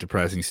sad,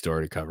 depressing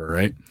story to cover,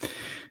 right?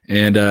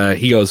 And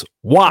he goes,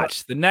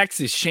 watch, the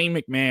next is Shane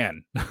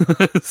McMahon.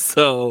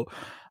 So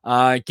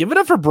give it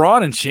up for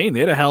Braun and Shane. They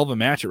had a hell of a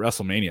match at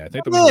WrestleMania. I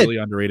think that was a really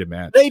underrated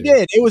match. They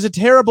did. It was a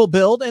terrible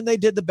build, and they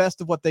did the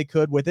best of what they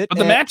could with it. But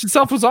the match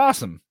itself was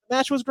awesome. The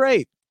match was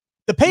great.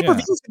 The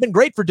pay-per-views have been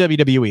great for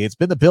WWE. It's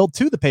been the build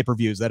to the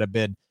pay-per-views that have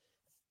been.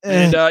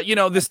 And,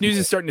 this news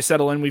is starting to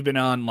settle in. We've been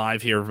on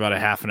live here for about a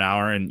half an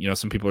hour, and,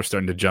 some people are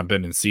starting to jump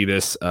in and see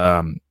this.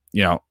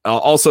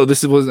 Also,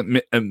 this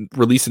wasn't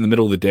released in the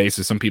middle of the day,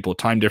 so some people,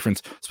 time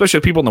difference, especially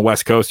people on the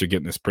West Coast, are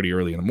getting this pretty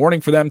early in the morning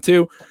for them,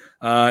 too.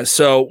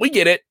 So we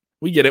get it.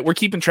 We're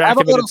keeping track of it.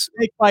 Have a little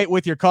snake fight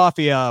with your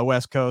coffee,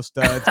 West Coast.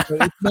 It's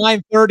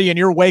 9:30 and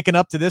you're waking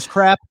up to this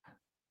crap.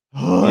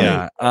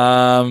 Yeah.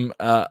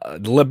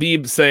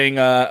 Labib saying,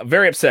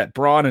 very upset.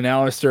 Braun and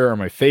Aleister are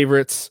my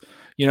favorites.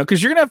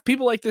 Because you're gonna have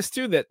people like this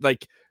too that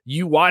like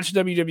you watch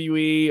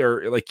WWE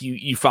or like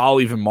you follow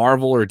even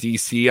Marvel or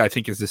DC. I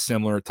think is a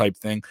similar type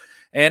thing.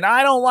 And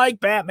I don't like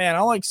Batman. I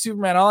don't like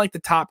Superman. I don't like the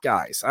top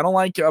guys. I don't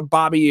like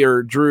Bobby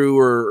or Drew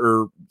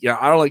or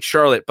I don't like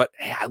Charlotte. But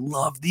hey, I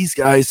love these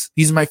guys.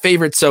 These are my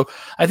favorites. So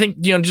I think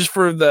just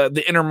for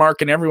the inner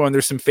mark and everyone,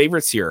 there's some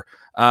favorites here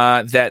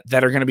that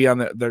are going to be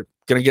they're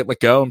going to get let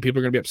go, and people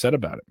are going to be upset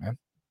about it, man.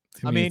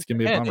 It's going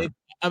to be a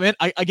bummer.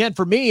 Again,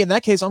 for me in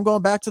that case, I'm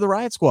going back to the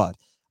Riot Squad.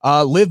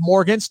 Liv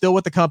Morgan still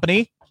with the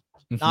company.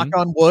 Mm-hmm. Knock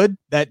on wood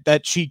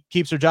that she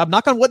keeps her job.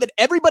 Knock on wood that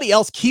everybody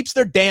else keeps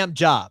their damn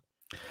job.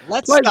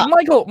 Let's stop.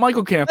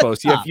 Michael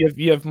Campos.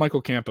 You have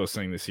Michael Campos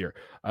saying this here.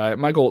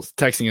 Michael's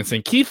texting and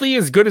saying Keith Lee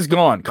is good as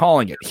gone.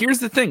 Calling it. Here's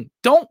the thing: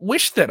 don't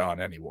wish that on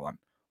anyone.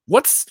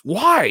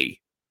 Why?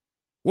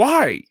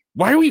 Why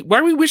are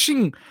we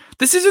wishing?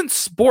 This isn't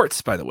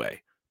sports, by the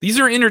way. These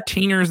are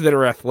entertainers that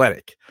are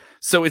athletic,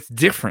 so it's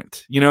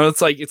different.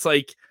 It's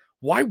like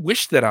why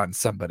wish that on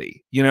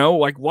somebody?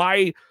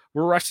 Why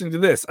we're rushing to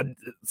this?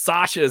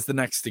 Sasha is the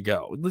next to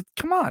go.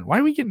 Come on, why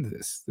are we getting to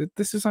this?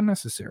 This is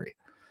unnecessary.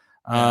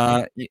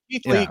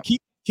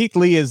 Keith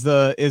Lee is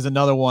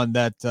another one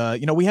that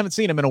we haven't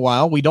seen him in a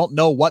while. We don't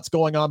know what's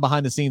going on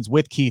behind the scenes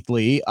with Keith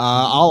Lee.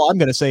 All I'm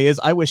going to say is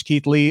I wish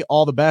Keith Lee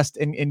all the best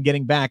in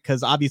getting back,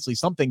 because obviously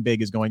something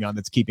big is going on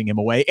that's keeping him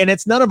away, and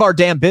it's none of our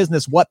damn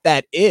business what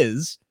that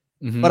is.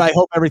 Mm-hmm. But I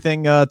hope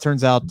everything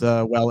turns out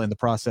well in the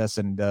process,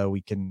 and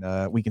we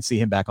can see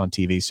him back on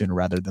TV sooner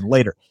rather than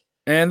later.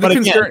 And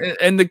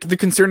the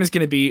concern is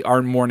going to be,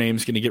 are more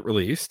names going to get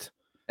released?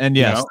 And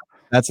yes.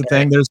 That's the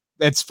thing.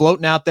 It's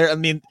floating out there. I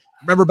mean,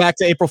 remember back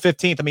to April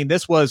 15th. I mean,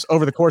 this was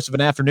over the course of an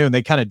afternoon.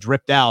 They kind of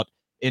dripped out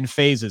in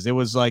phases. It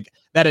was like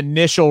that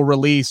initial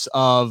release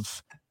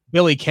of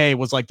Billy Kay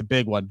was like the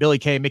big one. Billy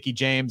Kay, Mickey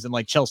James, and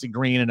like Chelsea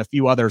Green and a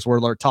few others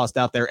were tossed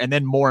out there. And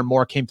then more and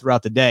more came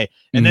throughout the day.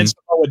 And then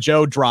Samoa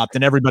Joe dropped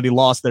and everybody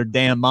lost their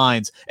damn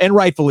minds. And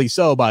rightfully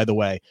so, by the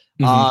way.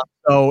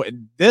 So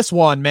this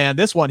one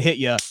hit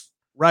you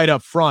right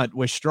up front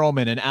with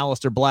Strowman and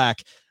Aleister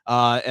Black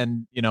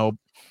and, you know,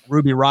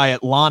 Ruby Riott.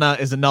 Lana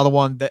is another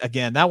one that,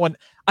 again, that one,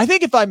 I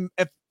think if I'm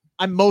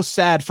most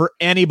sad for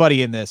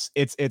anybody in this,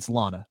 it's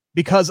Lana,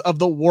 because of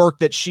the work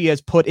that she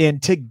has put in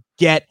to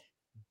get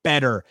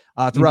better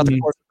throughout the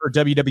course of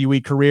her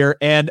WWE career.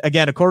 And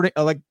again, according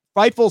like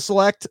Fightful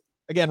Select,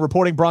 again,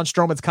 reporting Braun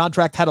Strowman's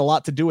contract had a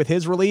lot to do with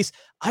his release.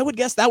 I would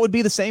guess that would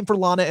be the same for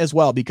Lana as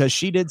well, because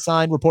she did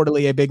sign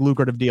reportedly a big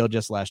lucrative deal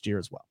just last year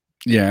as well.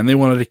 Yeah, and they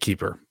wanted to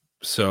keep her.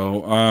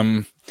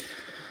 So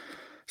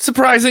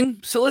surprising.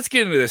 So let's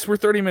get into this. We're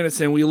 30 minutes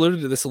in. We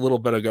alluded to this a little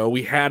bit ago.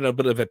 We had a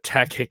bit of a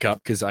tech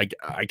hiccup because I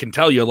can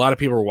tell you a lot of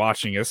people are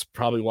watching us,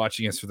 probably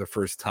watching us for the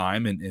first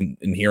time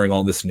and hearing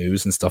all this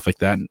news and stuff like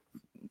that. And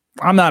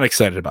I'm not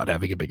excited about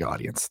having a big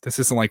audience. This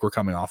isn't like we're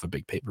coming off a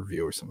big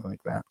pay-per-view or something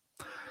like that.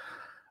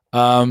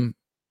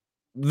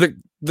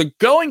 The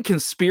going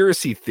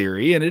conspiracy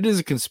theory, and it is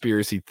a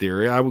conspiracy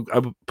theory, I would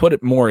put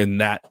it more in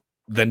that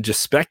than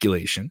just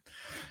speculation,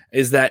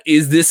 is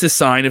this a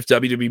sign of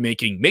WWE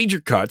making major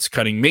cuts,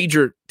 cutting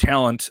major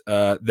talent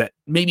that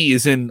maybe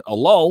is in a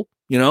lull?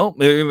 You know,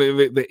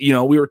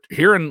 we were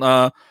hearing,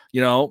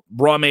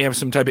 Braun may have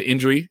some type of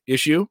injury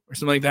issue or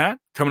something like that.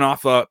 Coming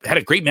off, had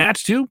a great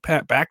match too,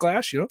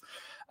 Backlash,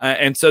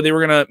 and so they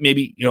were gonna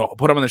maybe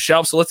put them on the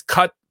shelf. So let's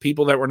cut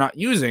people that we're not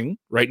using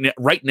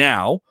right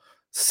now,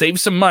 save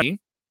some money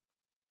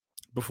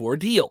before a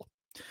deal.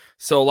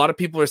 So a lot of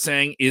people are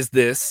saying, is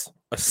this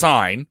a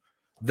sign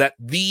that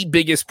the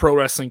biggest pro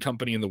wrestling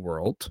company in the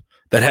world,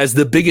 that has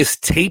the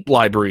biggest tape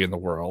library in the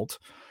world,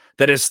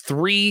 that has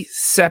 3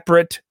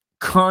 separate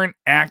current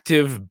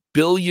active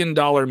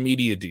billion-dollar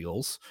media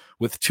deals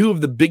with 2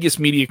 of the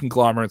biggest media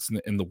conglomerates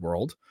in the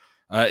world,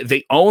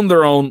 they own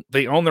their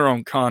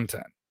own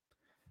content.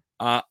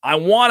 I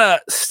want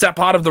to step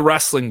out of the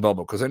wrestling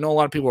bubble because I know a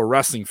lot of people are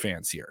wrestling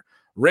fans here.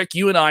 Rick,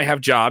 you and I have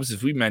jobs,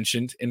 as we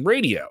mentioned, in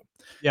radio.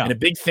 Yeah. And a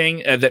big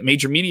thing that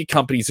major media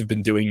companies have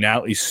been doing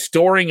now is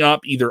storing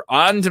up either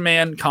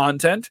on-demand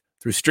content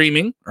through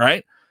streaming,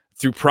 right,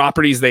 through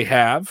properties they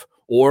have,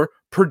 or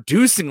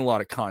producing a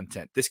lot of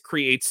content. This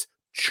creates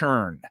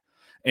churn.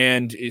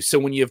 And so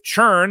when you have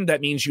churn,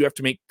 that means you have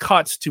to make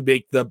cuts to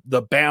make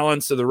the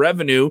balance of the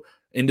revenue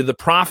into the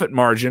profit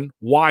margin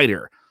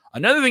wider.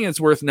 Another thing that's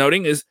worth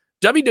noting is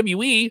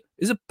WWE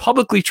is a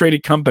publicly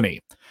traded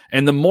company.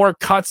 And the more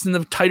cuts and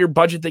the tighter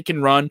budget they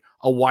can run,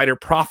 a wider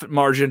profit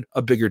margin,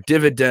 a bigger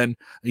dividend.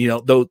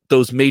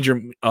 Those major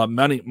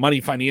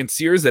money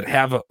financiers that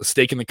have a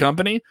stake in the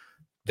company,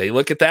 they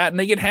look at that and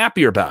they get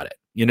happier about it.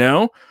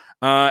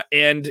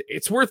 And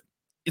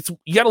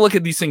you got to look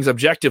at these things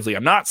objectively.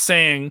 I'm not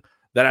saying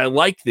that I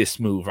like this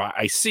move.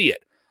 I see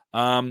it.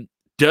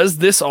 Does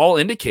this all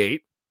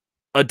indicate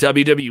a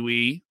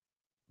WWE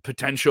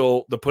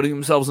potential, the putting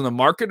themselves in the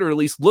market, or at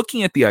least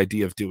looking at the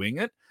idea of doing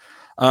it?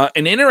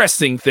 An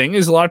interesting thing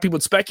is a lot of people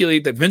would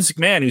speculate that Vince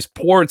McMahon, who's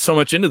poured so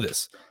much into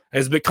this,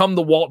 has become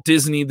the Walt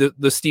Disney,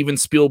 the Steven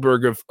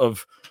Spielberg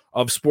of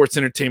sports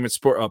entertainment,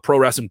 pro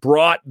wrestling,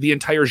 brought the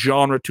entire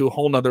genre to a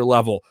whole nother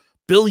level.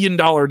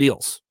 billion-dollar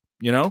deals,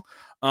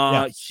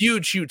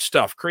 huge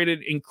stuff,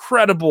 created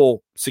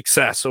incredible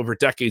success over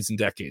decades and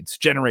decades,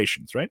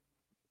 generations, right?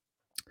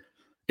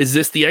 Is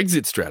this the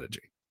exit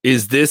strategy?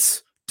 Is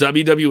this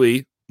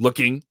WWE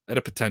looking at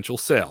a potential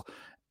sale?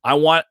 I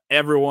want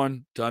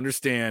everyone to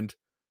understand,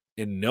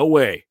 in no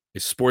way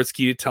is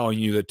Sportskeeda telling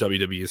you that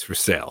WWE is for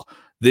sale.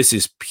 This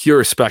is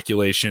pure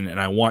speculation, and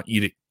I want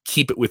you to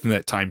keep it within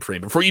that time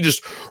frame before you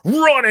just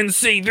run and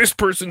say this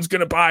person's going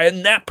to buy it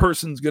and that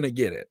person's going to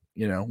get it.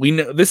 We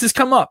know this has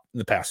come up in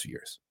the past few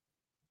years.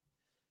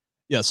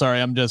 Yeah,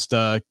 sorry, I'm just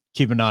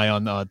keeping an eye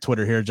on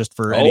Twitter here just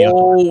for any.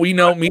 Oh, we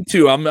know, me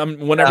too. I'm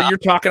whenever you're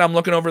talking, I'm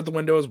looking over at the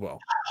window as well.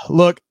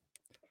 Look,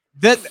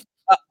 that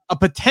a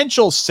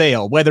potential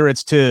sale, whether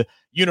it's to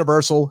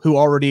Universal, who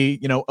already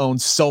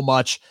owns so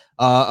much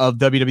of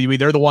WWE,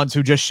 they're the ones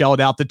who just shelled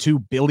out the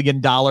 $2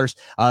 billion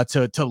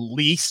to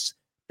lease,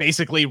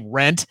 basically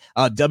rent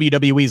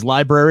WWE's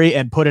library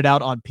and put it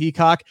out on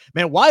Peacock.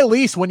 Man, why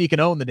lease when you can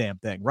own the damn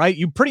thing, right?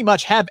 You pretty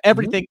much have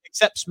everything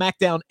except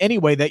SmackDown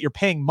anyway that you're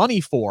paying money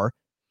for.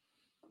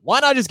 Why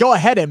not just go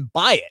ahead and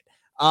buy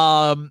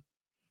it?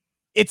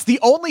 It's the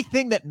only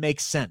thing that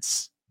makes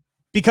sense,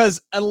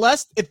 because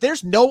if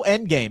there's no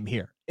end game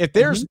here, if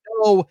there's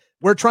no,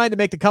 we're trying to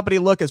make the company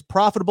look as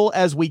profitable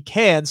as we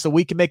can so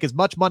we can make as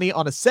much money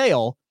on a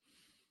sale,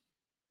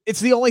 it's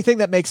the only thing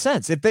that makes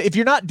sense. If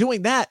you're not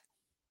doing that,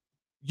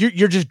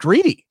 you're just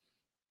greedy.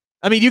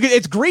 I mean,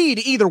 it's greed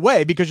either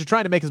way, because you're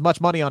trying to make as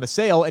much money on a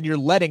sale and you're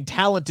letting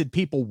talented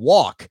people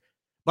walk.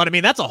 But I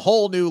mean, that's a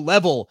whole new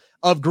level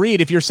of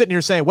greed. If you're sitting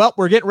here saying, well,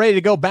 we're getting ready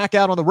to go back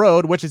out on the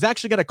road, which is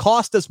actually going to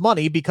cost us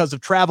money because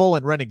of travel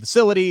and renting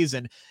facilities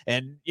and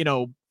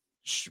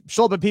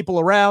schlepping people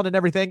around and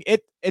everything.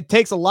 It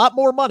takes a lot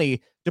more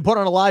money to put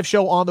on a live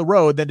show on the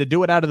road than to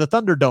do it out of the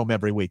Thunderdome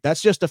every week.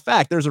 That's just a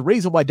fact. There's a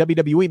reason why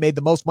WWE made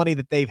the most money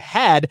that they've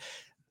had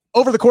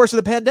over the course of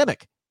the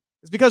pandemic.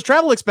 It's because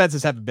travel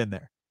expenses haven't been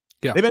there.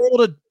 Yeah. They've been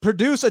able to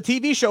produce a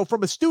TV show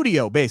from a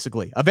studio,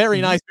 basically. A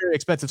very nice, very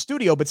expensive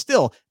studio, but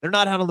still, they're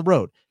not out on the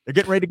road. They're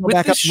getting ready to go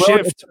back up the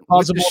road.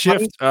 With the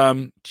shift,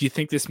 do you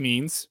think this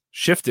means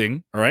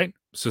shifting? All right.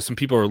 So some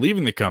people are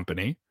leaving the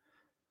company.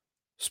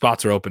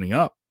 Spots are opening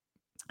up.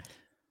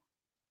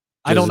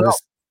 I don't know.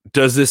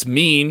 Does this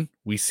mean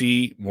we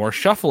see more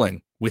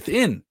shuffling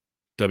within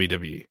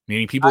WWE?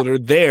 Meaning people that are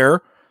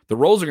there, the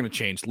roles are going to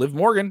change. Liv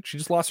Morgan, she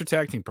just lost her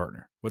tag team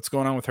partner. What's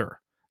going on with her?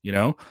 You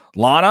know,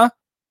 Lana,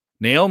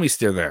 Naomi's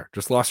still there,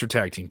 just lost her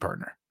tag team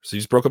partner. So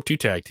you just broke up 2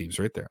 tag teams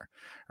right there.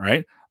 All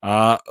right.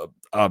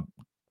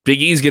 Big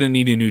E's going to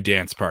need a new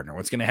dance partner.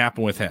 What's going to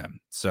happen with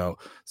him? So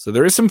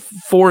there is some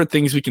forward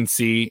things we can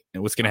see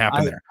and what's going to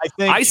happen there.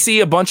 I see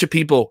a bunch of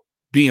people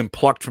being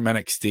plucked from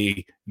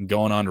NXT and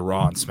going on to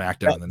Raw and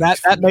SmackDown.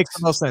 That makes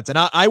the most sense. And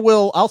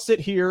I'll sit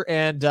here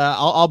and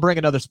I'll bring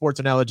another sports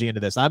analogy into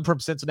this. I'm from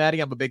Cincinnati.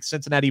 I'm a big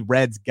Cincinnati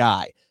Reds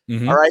guy.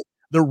 Mm-hmm. All right.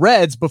 The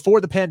Reds, before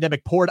the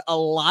pandemic, poured a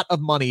lot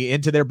of money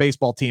into their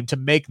baseball team to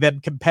make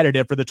them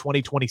competitive for the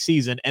 2020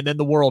 season. And then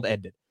the world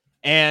ended.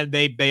 And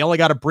they only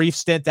got a brief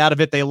stint out of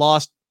it. They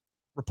lost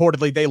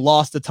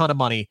a ton of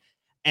money.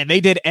 And they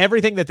did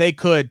everything that they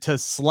could to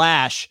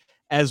slash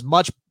as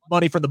much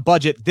money from the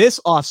budget this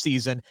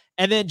offseason,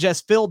 and then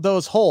just filled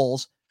those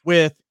holes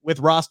with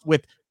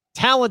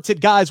talented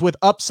guys with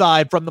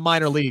upside from the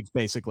minor leagues,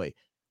 basically.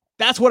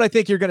 That's what I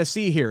think you're going to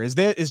see here is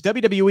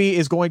WWE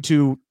is going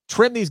to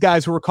trim these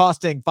guys who are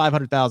costing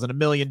 $500,000, $1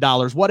 million,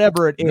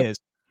 whatever it is.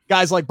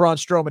 Guys like Braun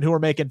Strowman who are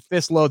making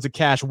fist loads of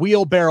cash,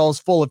 wheelbarrows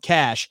full of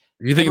cash.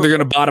 You think they're going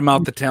to bottom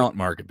out the talent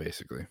market,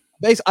 basically?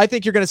 I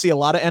think you're going to see a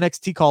lot of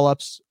NXT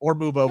call-ups or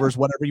move-overs,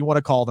 whatever you want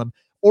to call them.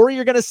 Or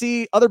you're going to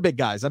see other big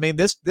guys. I mean,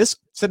 this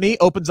to me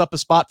opens up a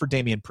spot for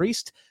Damian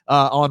Priest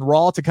on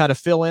Raw to kind of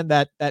fill in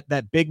that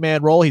big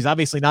man role. He's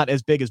obviously not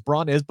as big as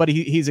Braun is, but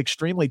he's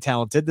extremely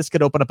talented. This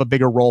could open up a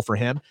bigger role for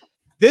him.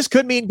 This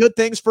could mean good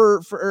things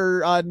for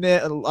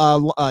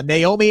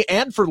Naomi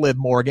and for Liv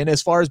Morgan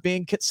as far as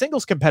being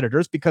singles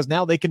competitors, because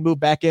now they can move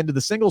back into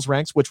the singles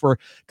ranks, which were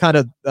kind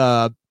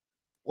of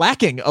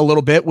lacking a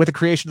little bit with the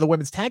creation of the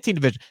women's tag team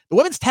division. The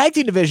women's tag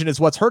team division is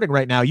what's hurting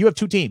right now. You have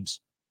 2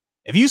 teams.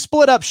 If you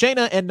split up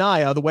Shayna and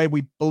Nia the way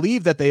we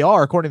believe that they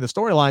are, according to the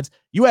storylines,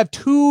 you have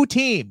 2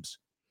 teams,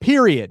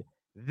 period.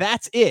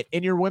 That's it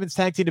in your women's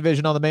tag team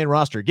division on the main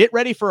roster. Get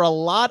ready for a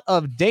lot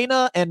of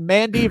Dana and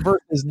Mandy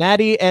versus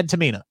Natty and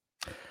Tamina.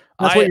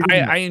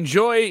 I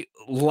enjoy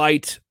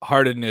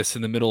lightheartedness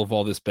in the middle of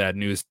all this bad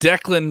news.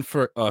 Declan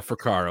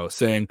Fracaro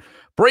saying,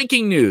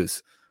 breaking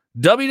news,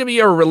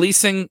 WWE are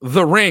releasing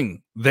the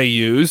ring they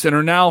use and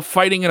are now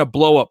fighting in a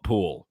blow-up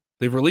pool.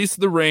 They've released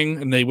the ring,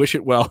 and they wish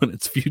it well in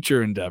its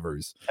future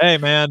endeavors. Hey,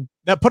 man.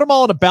 Now put them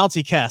all in a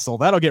bouncy castle.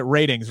 That'll get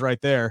ratings right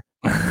there.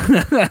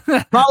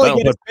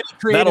 Probably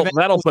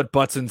that'll put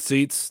butts in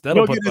seats.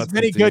 You'll get as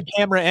many good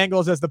camera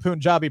angles as the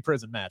Punjabi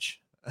prison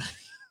match.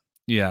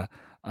 Yeah.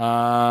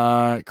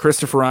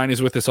 Christopher Ryan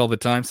is with us all the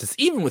time. Says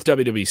even with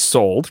WWE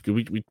sold,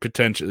 we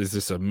potentially is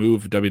this a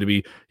move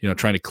WWE,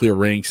 trying to clear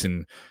ranks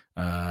and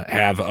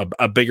have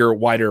a bigger,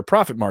 wider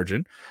profit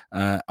margin.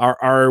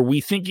 Are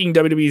we thinking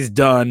WWE's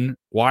done?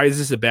 Why is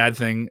this a bad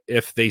thing?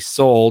 If they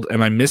sold,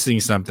 am I missing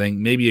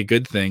something? Maybe a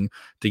good thing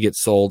to get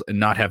sold and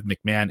not have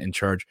McMahon in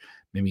charge.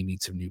 Maybe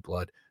need some new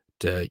blood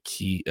to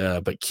keep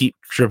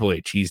Triple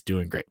H. He's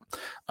doing great.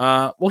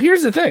 Well,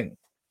 here's the thing.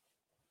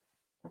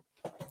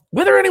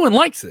 Whether anyone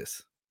likes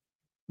this,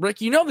 Rick,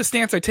 the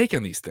stance I take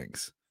on these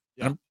things.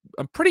 Yeah.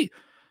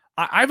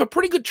 I have a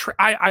pretty good.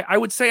 I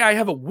would say I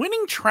have a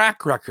winning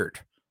track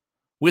record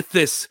with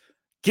this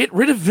get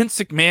rid of Vince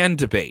McMahon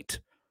debate,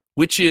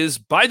 which is,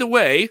 by the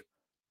way,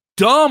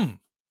 dumb.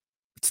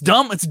 It's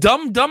dumb. It's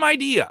dumb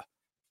idea.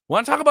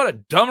 Want to talk about a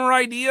dumber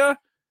idea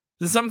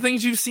than some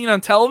things you've seen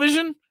on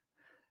television?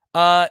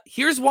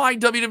 Here's why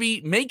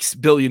WWE makes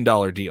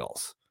billion-dollar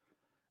deals.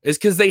 Is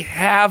because they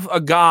have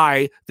a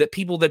guy that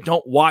people that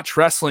don't watch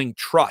wrestling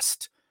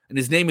trust, and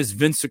his name is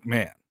Vince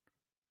McMahon.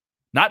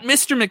 Not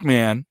Mr.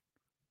 McMahon,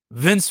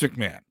 Vince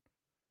McMahon.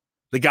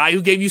 The guy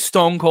who gave you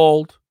Stone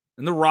Cold,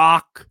 and The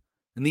Rock,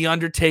 and The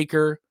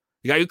Undertaker,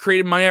 the guy who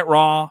created Monday Night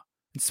Raw,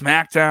 and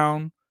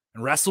SmackDown,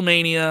 and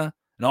WrestleMania,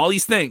 and all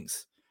these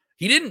things.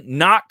 He didn't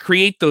not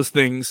create those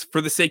things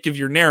for the sake of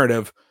your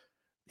narrative.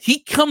 He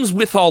comes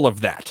with all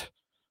of that.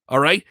 All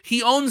right?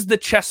 He owns the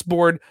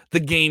chessboard the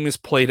game is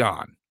played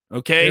on.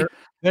 Okay?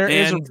 There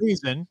is a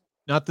reason,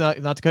 not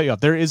to cut you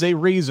off, there is a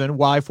reason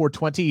why for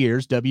 20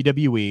 years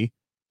WWE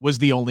was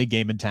the only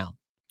game in town.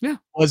 Yeah.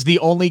 Was the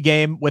only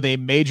game with a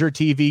major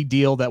TV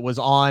deal that was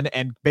on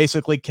and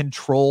basically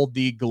controlled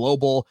the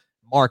global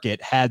market,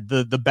 had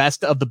the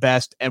best of the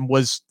best, and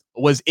was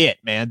it,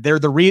 man.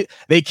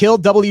 They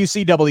killed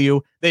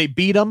WCW, they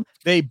beat them,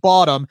 they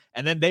bought them,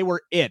 and then they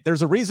were it.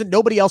 There's a reason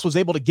nobody else was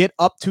able to get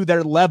up to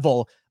their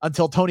level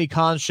until Tony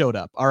Khan showed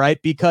up, all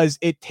right? Because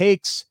it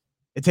takes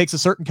a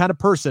certain kind of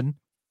person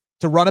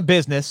to run a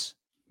business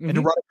and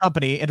to run a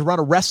company and to run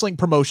a wrestling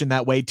promotion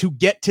that way to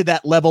get to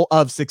that level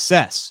of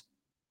success.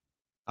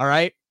 All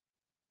right.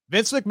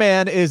 Vince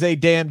McMahon is a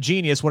damn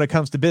genius when it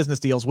comes to business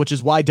deals, which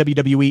is why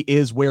WWE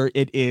is where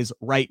it is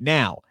right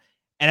now.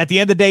 And at the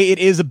end of the day, it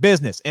is a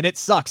business and it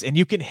sucks. And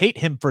you can hate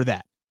him for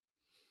that.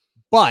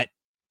 But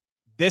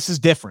this is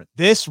different.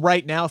 This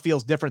right now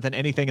feels different than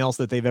anything else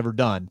that they've ever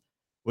done,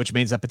 which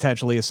means that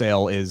potentially a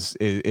sale is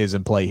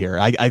in play here.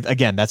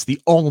 Again, that's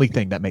the only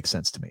thing that makes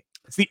sense to me.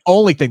 It's the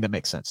only thing that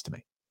makes sense to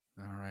me.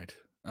 All right.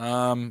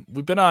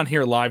 We've been on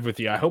here live with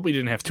you. I hope we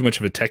didn't have too much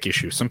of a tech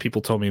issue. Some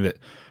people told me that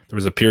there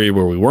was a period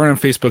where we weren't on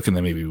Facebook and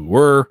then maybe we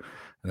were,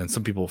 and then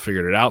some people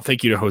figured it out.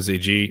 Thank you to Jose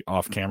G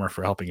off camera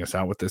for helping us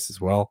out with this as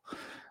well.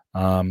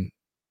 And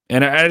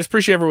I just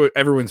appreciate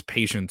everyone's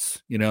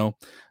patience.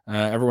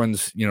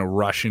 Everyone's,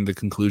 rushing to the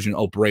conclusion.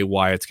 Oh, Bray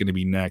Wyatt's going to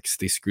be next.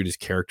 They screwed his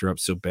character up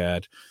so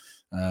bad.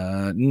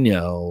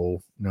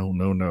 No.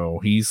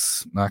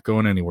 He's not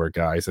going anywhere,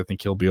 guys. I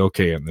think he'll be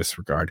okay in this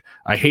regard.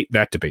 I hate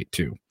that debate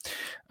too.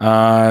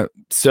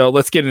 So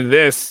let's get into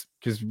this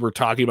because we're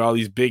talking about all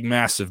these big,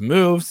 massive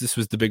moves. This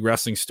was the big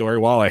wrestling story.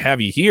 While I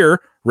have you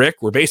here, Rick,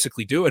 we're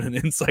basically doing an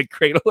Inside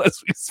Cradle as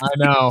we speak.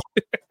 I know.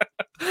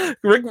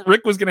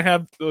 Rick was going to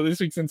have this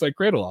week's Inside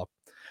Cradle off.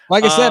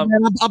 Like I said, man,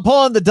 I'm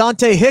pulling the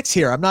Dante Hicks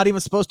here. I'm not even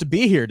supposed to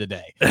be here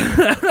today.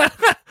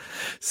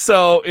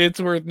 So it's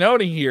worth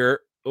noting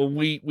here.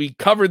 We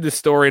covered this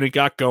story and it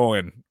got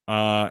going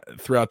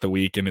throughout the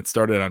week, and it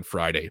started on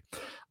Friday.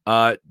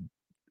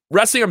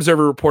 Wrestling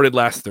Observer reported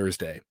last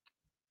Thursday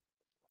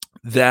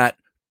that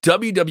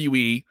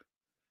WWE,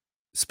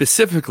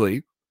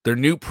 specifically their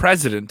new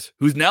president,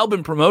 who's now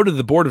been promoted to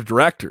the board of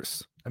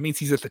directors. That means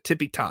he's at the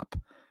tippy top.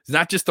 He's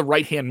not just the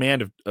right-hand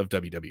man of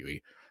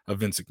WWE, of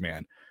Vince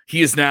McMahon.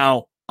 He is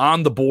now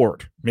on the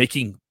board,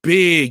 making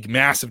big,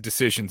 massive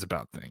decisions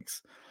about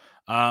things.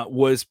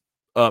 Was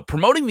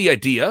promoting the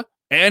idea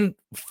and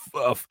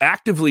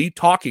actively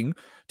talking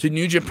to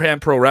New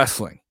Japan Pro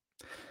Wrestling.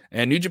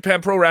 And New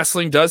Japan Pro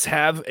Wrestling does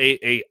have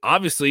a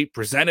obviously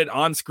presented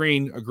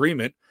on-screen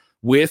agreement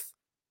with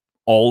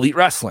All Elite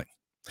Wrestling,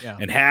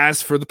 and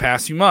has for the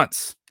past few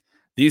months.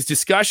 These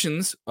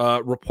discussions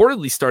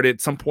reportedly started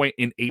at some point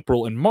in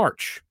April and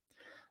March.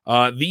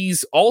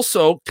 These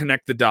also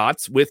connect the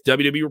dots with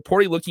WWE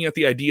reportedly looking at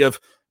the idea of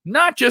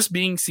not just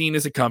being seen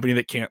as a company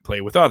that can't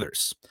play with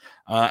others.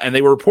 And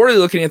they were reportedly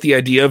looking at the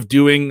idea of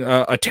doing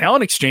a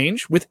talent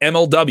exchange with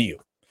MLW,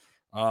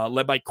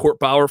 led by Court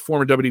Bauer,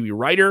 former WWE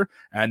writer.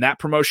 And that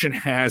promotion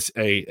has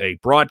a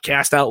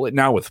broadcast outlet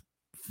now with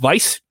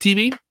Vice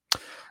TV.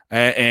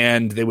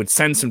 And they would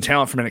send some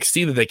talent from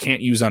NXT that they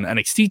can't use on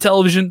NXT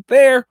television.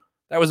 That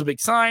was a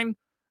big sign.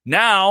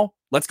 Now,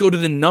 let's go to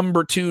the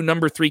number 2,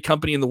 number 3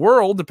 company in the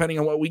world, depending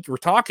on what week we're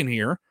talking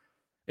here,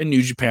 in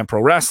New Japan Pro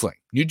Wrestling.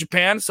 New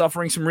Japan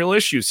suffering some real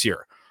issues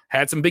here.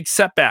 Had some big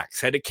setbacks,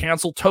 had to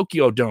cancel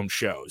Tokyo Dome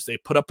shows. They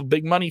put up a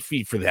big money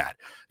fee for that.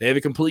 They have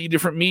a completely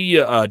different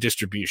media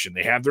distribution.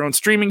 They have their own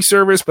streaming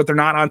service, but they're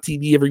not on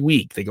TV every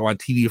week. They go on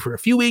TV for a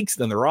few weeks,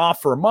 then they're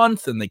off for a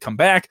month, and they come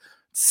back.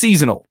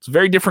 Seasonal. It's a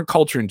very different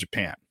culture in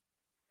Japan.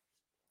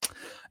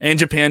 And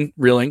Japan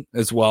reeling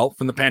as well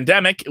from the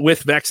pandemic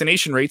with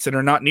vaccination rates that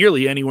are not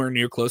nearly anywhere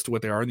near close to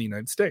what they are in the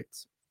United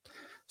States.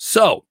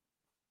 So,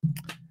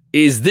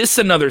 is this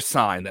another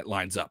sign that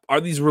lines up?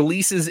 Are these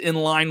releases in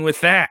line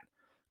with that?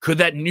 Could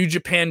that New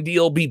Japan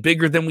deal be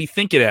bigger than we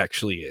think it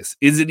actually is?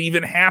 Is it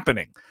even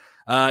happening?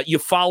 You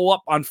follow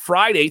up on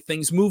Friday,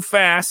 things move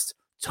fast.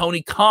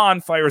 Tony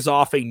Khan fires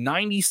off a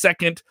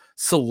 90-second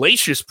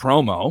salacious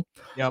promo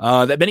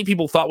that many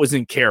people thought was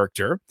in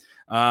character,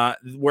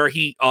 where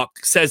he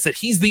says that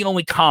he's the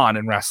only Khan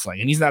in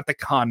wrestling, and he's not the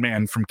Khan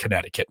man from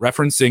Connecticut,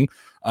 referencing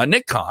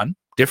Nick Khan,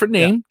 different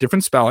name,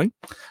 different spelling.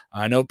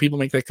 I know people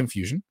make that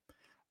confusion.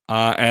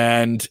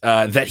 And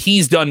that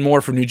he's done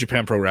more for New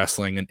Japan Pro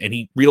Wrestling, and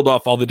he reeled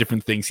off all the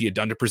different things he had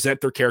done to present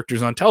their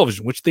characters on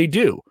television, which they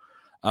do.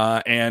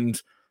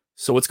 And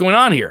so what's going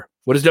on here?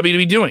 What is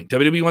WWE doing?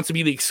 WWE wants to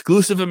be the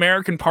exclusive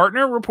American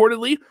partner,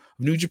 reportedly, of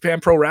New Japan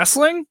Pro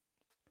Wrestling.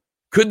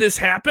 Could this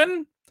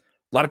happen?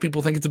 A lot of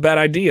people think it's a bad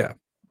idea.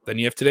 Then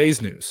you have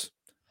today's news.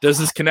 Does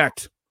this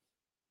connect?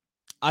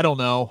 I don't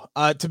know.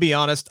 To be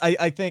honest,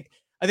 I think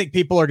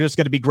people are just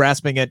going to be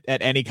grasping at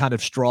any kind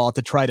of straw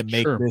to try to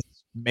make this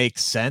make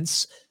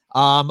sense.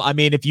 I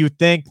mean, if you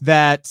think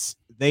that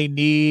they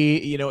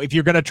need, if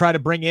you're going to try to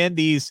bring in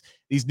these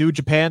New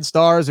Japan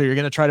stars, or you're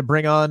going to try to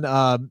bring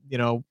on,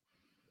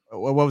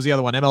 what was the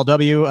other one?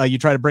 MLW. You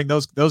try to bring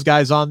those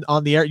guys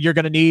on the air. You're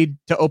going to need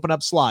to open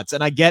up slots.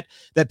 And I get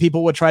that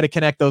people would try to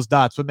connect those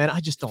dots, but man, I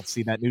just don't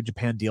see that New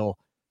Japan deal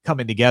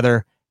coming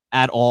together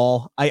at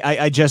all.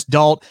 I just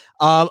don't.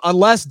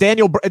 Unless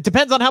it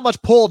depends on how much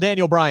pull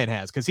Daniel Bryan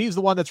has, because he's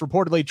the one that's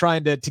reportedly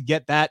trying to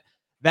get that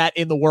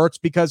in the works,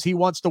 because he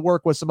wants to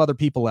work with some other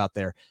people out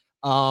there.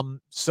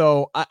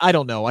 So I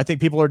don't know. I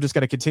think people are just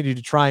going to continue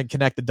to try and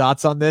connect the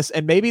dots on this,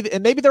 and maybe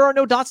there are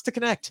no dots to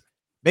connect.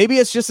 Maybe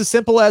it's just as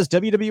simple as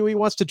WWE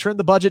wants to trim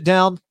the budget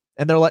down,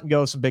 and they're letting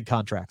go of some big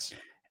contracts.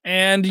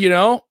 And,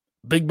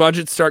 big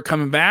budgets start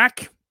coming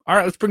back. All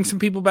right, let's bring some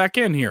people back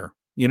in here.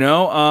 You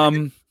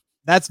know,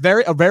 that's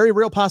a very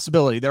real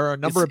possibility. There are a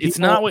number of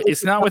people.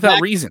 It's not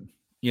without reason.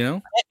 You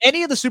know,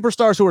 any of the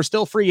superstars who are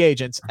still free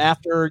agents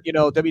after,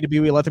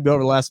 WWE let them go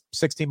over the last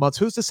 16 months,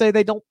 who's to say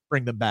they don't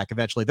bring them back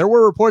eventually? There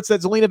were reports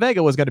that Zelina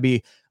Vega was going to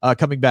be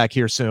coming back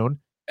here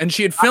soon. And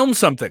she had filmed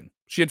something.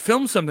 She had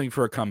filmed something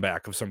for a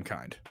comeback of some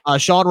kind.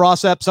 Sean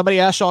Rossap, somebody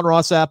asked Sean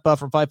Rossap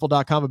from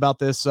Fightful.com about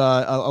this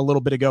a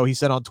little bit ago. He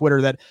said on Twitter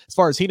that as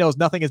far as he knows,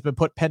 nothing has been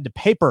put pen to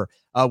paper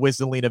with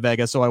Zelina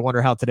Vega. So I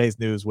wonder how today's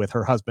news with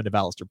her husband of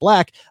Aleister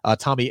Black,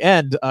 Tommy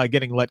End,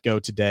 getting let go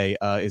today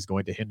is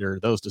going to hinder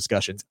those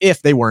discussions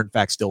if they were in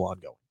fact still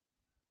ongoing.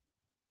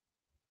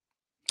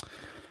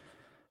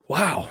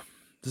 Wow.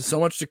 There's so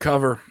much to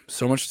cover,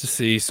 so much to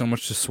see, so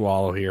much to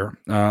swallow here.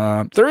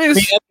 There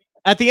is.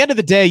 At the end of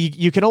the day,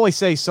 you can only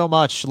say so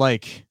much.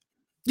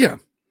 Yeah,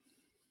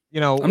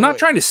 I'm not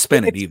trying to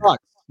spin it either.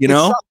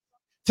 Sucks.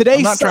 Today,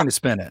 I'm not trying to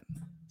spin it.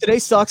 Today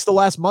sucks. The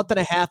last month and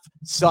a half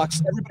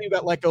sucks. Everybody who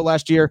got let go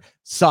last year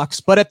sucks.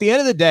 But at the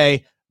end of the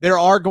day, there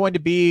are going to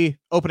be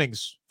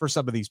openings for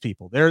some of these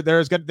people.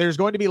 There's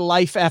going to be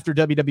life after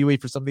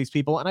WWE for some of these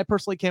people, and I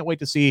personally can't wait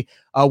to see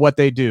what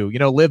they do.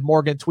 Liv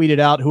Morgan tweeted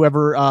out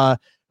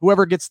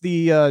whoever gets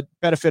the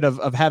benefit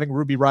of having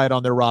Ruby Riott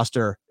on their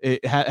roster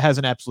has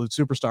an absolute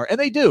superstar. And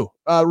they do.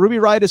 Ruby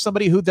Riott is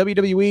somebody who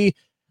WWE,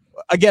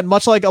 again,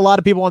 much like a lot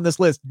of people on this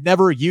list,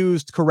 never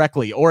used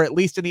correctly, or at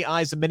least in the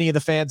eyes of many of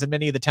the fans and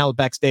many of the talent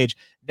backstage,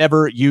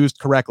 never used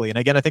correctly. And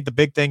again, I think the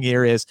big thing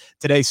here is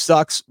today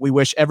sucks. We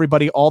wish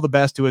everybody all the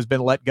best who has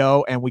been let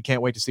go, and we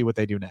can't wait to see what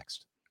they do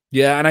next.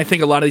 Yeah, and I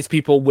think a lot of these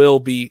people will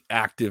be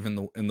active in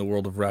the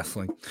world of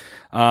wrestling.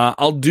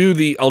 I'll do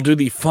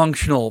the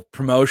functional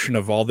promotion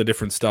of all the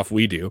different stuff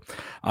we do.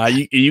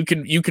 You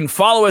can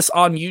follow us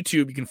on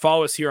YouTube. You can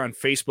follow us here on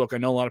Facebook. I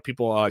know a lot of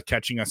people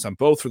catching us on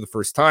both for the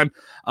first time.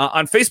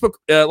 On Facebook,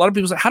 a lot of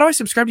people say, "How do I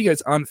subscribe to you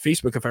guys on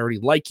Facebook if I already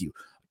like you?"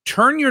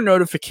 Turn your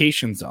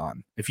notifications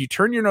on. If you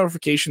turn your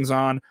notifications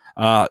on,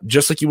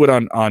 just like you would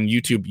on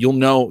YouTube, you'll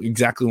know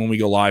exactly when we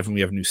go live and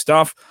we have new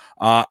stuff.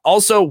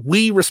 Also,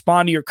 we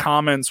respond to your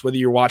comments, whether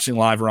you're watching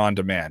live or on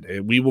demand.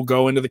 We will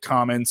go into the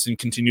comments and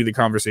continue the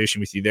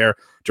conversation with you there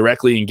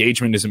directly.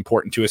 Engagement is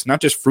important to us,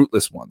 not just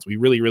fruitless ones. We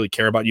really, really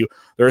care about you.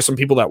 There are some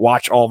people that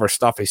watch all of our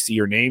stuff. I see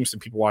your names,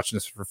 and people watching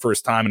this for the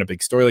first time in a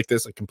big story like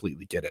this. I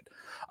completely get it.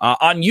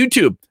 On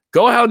YouTube,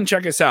 go ahead and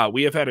check us out.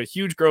 We have had a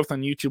huge growth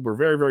on YouTube. We're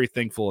very, very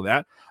thankful of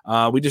that.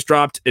 We just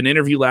dropped an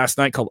interview last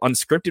night called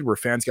Unscripted, where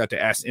fans got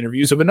to ask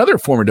interviews of another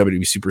former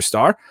WWE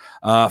superstar,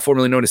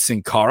 formerly known as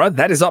Sin Cara.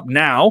 That is up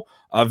now.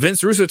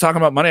 Vince Russo talking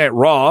about Monday Night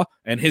Raw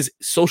and his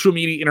social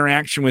media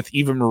interaction with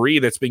Eva Marie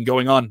that's been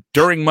going on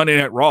during Monday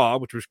Night Raw,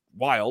 which was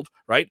wild,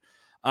 right?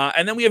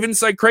 And then we have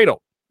Inside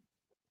Cradle,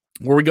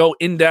 where we go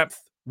in depth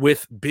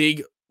with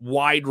big,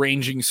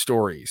 wide-ranging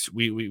stories.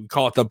 We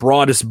call it the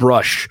broadest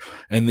brush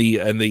and the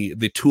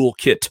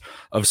toolkit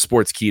of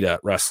Sportskeeda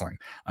wrestling,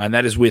 and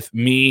that is with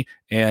me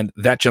and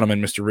that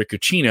gentleman, Mr. Rick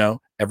Ucchino,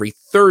 every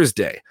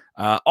Thursday.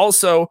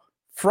 Also,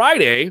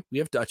 Friday we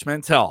have Dutch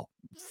Mantel.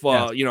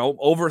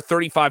 Over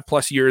 35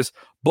 plus years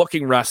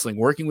booking wrestling,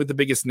 working with the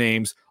biggest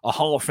names, a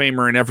Hall of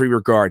Famer in every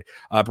regard,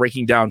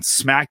 breaking down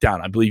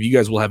SmackDown. I believe you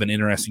guys will have an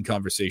interesting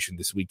conversation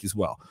this week as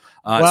well.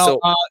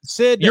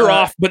 Sid, you're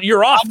off, but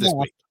you're off this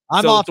week.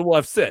 I'm off. So we'll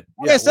have Sid.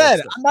 Like I said,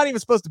 I'm not even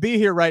supposed to be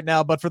here right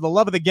now, but for the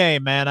love of the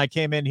game, man, I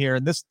came in here,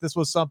 and this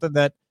was something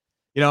that,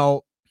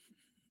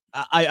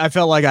 I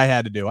felt like I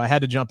had to do. I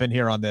had to jump in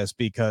here on this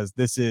because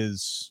this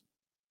is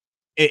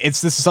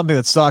something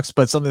that sucks,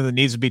 but something that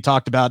needs to be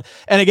talked about.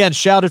 And again,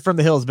 shouted from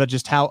the hills about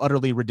just how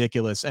utterly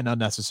ridiculous and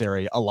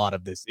unnecessary a lot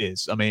of this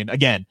is. I mean,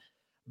 again,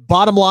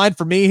 bottom line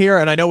for me here,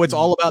 and I know it's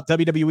all about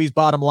WWE's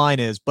bottom line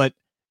is, but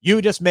you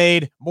just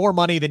made more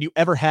money than you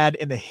ever had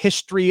in the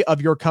history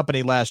of your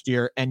company last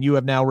year, and you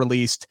have now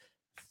released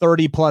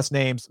 30 plus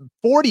names,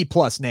 40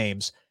 plus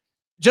names,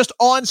 just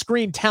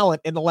on-screen talent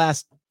in the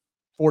last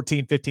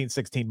 14, 15,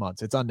 16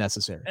 months. It's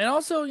unnecessary. And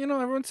also,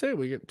 everyone say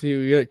we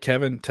get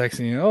Kevin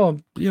texting,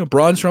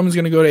 Braun Strowman's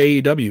going to go to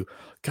AEW.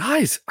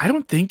 Guys, I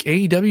don't think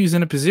AEW is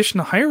in a position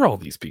to hire all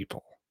these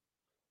people.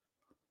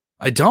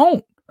 I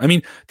don't. I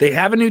mean, they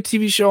have a new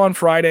TV show on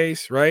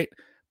Fridays, right?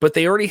 But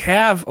they already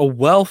have a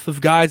wealth of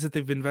guys that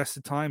they've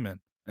invested time in.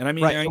 And I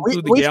mean, right. I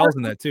include the gals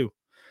in that too.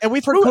 And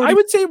we've heard I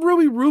would say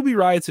Ruby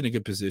Riott's in a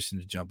good position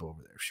to jump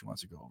over there if she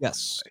wants to go over.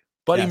 Yes.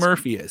 Buddy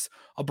Murphy is.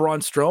 A Braun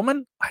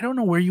Strowman, I don't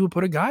know where you would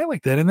put a guy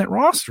like that in that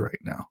roster right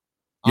now.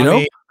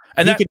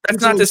 And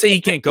that's not to say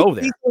he can't go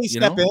there.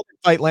 Step in and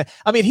fight.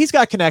 I mean, he's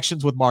got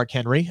connections with Mark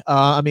Henry.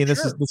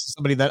 This is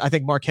somebody that I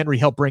think Mark Henry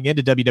helped bring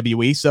into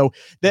WWE. So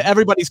that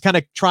everybody's kind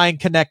of trying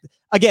to connect.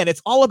 Again,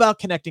 it's all about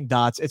connecting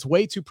dots. It's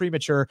way too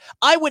premature.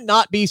 I would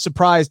not be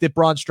surprised if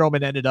Braun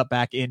Strowman ended up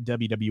back in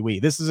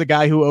WWE. This is a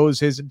guy who owes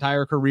his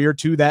entire career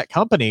to that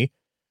company,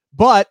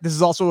 but this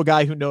is also a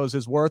guy who knows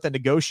his worth and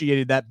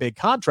negotiated that big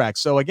contract.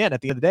 So again,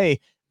 at the end of the day,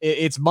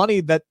 it's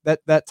money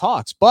that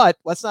talks. But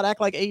let's not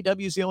act like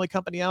AEW is the only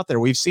company out there.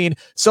 We've seen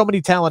so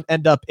many talent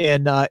end up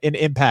in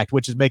Impact,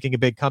 which is making a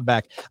big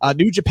comeback.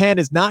 New Japan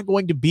is not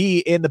going to be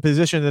in the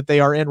position that they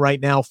are in right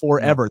now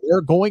forever. There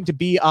are going to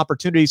be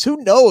opportunities. Who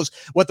knows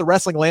what the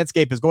wrestling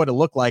landscape is going to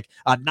look like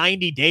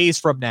 90 days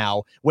from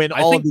now when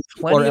I think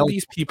plenty of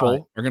these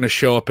people are going to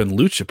show up in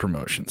Lucha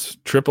promotions.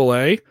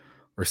 AAA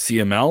or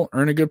CML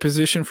are in a good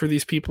position for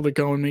these people to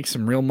go and make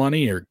some real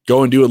money, or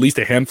go and do at least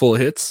a handful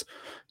of hits,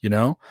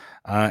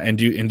 and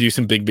do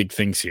some big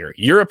things here.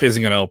 Europe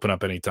isn't going to open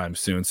up anytime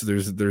soon, so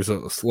there's a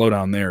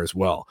slowdown there as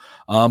well.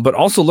 But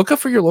also look up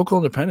for your local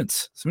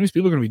independents. Some of these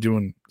people are going to be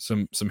doing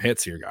some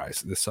hits here,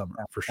 guys, this summer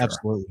for sure.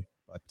 Absolutely.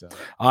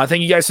 But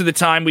thank you guys for the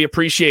time. We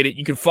appreciate it.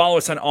 You can follow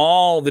us on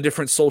all the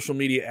different social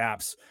media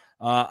apps,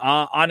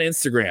 on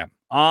Instagram,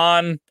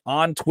 on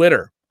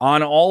Twitter,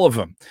 on all of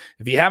them.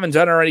 If you haven't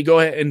done it already, go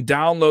ahead and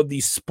download the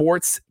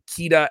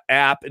Sportskeeda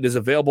app. It is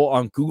available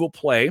on Google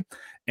Play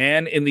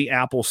and in the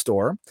Apple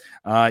Store.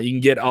 You can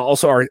get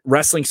also our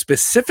wrestling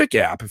specific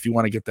app if you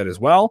want to get that as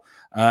well.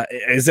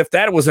 As if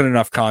that wasn't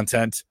enough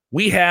content,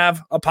 we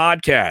have a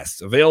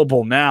podcast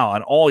available now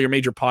on all your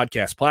major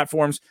podcast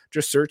platforms.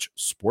 Just search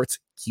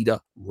Sportskeeda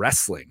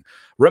Wrestling.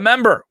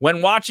 Remember,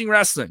 when watching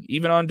wrestling,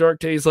 even on dark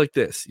days like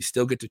this, you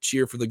still get to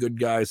cheer for the good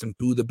guys and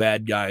boo the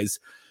bad guys,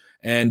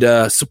 and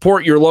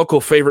support your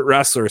local favorite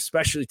wrestler,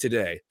 especially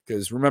today.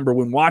 Because remember,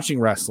 when watching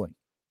wrestling,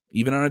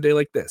 even on a day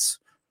like this,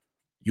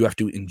 you have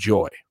to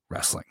enjoy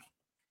wrestling.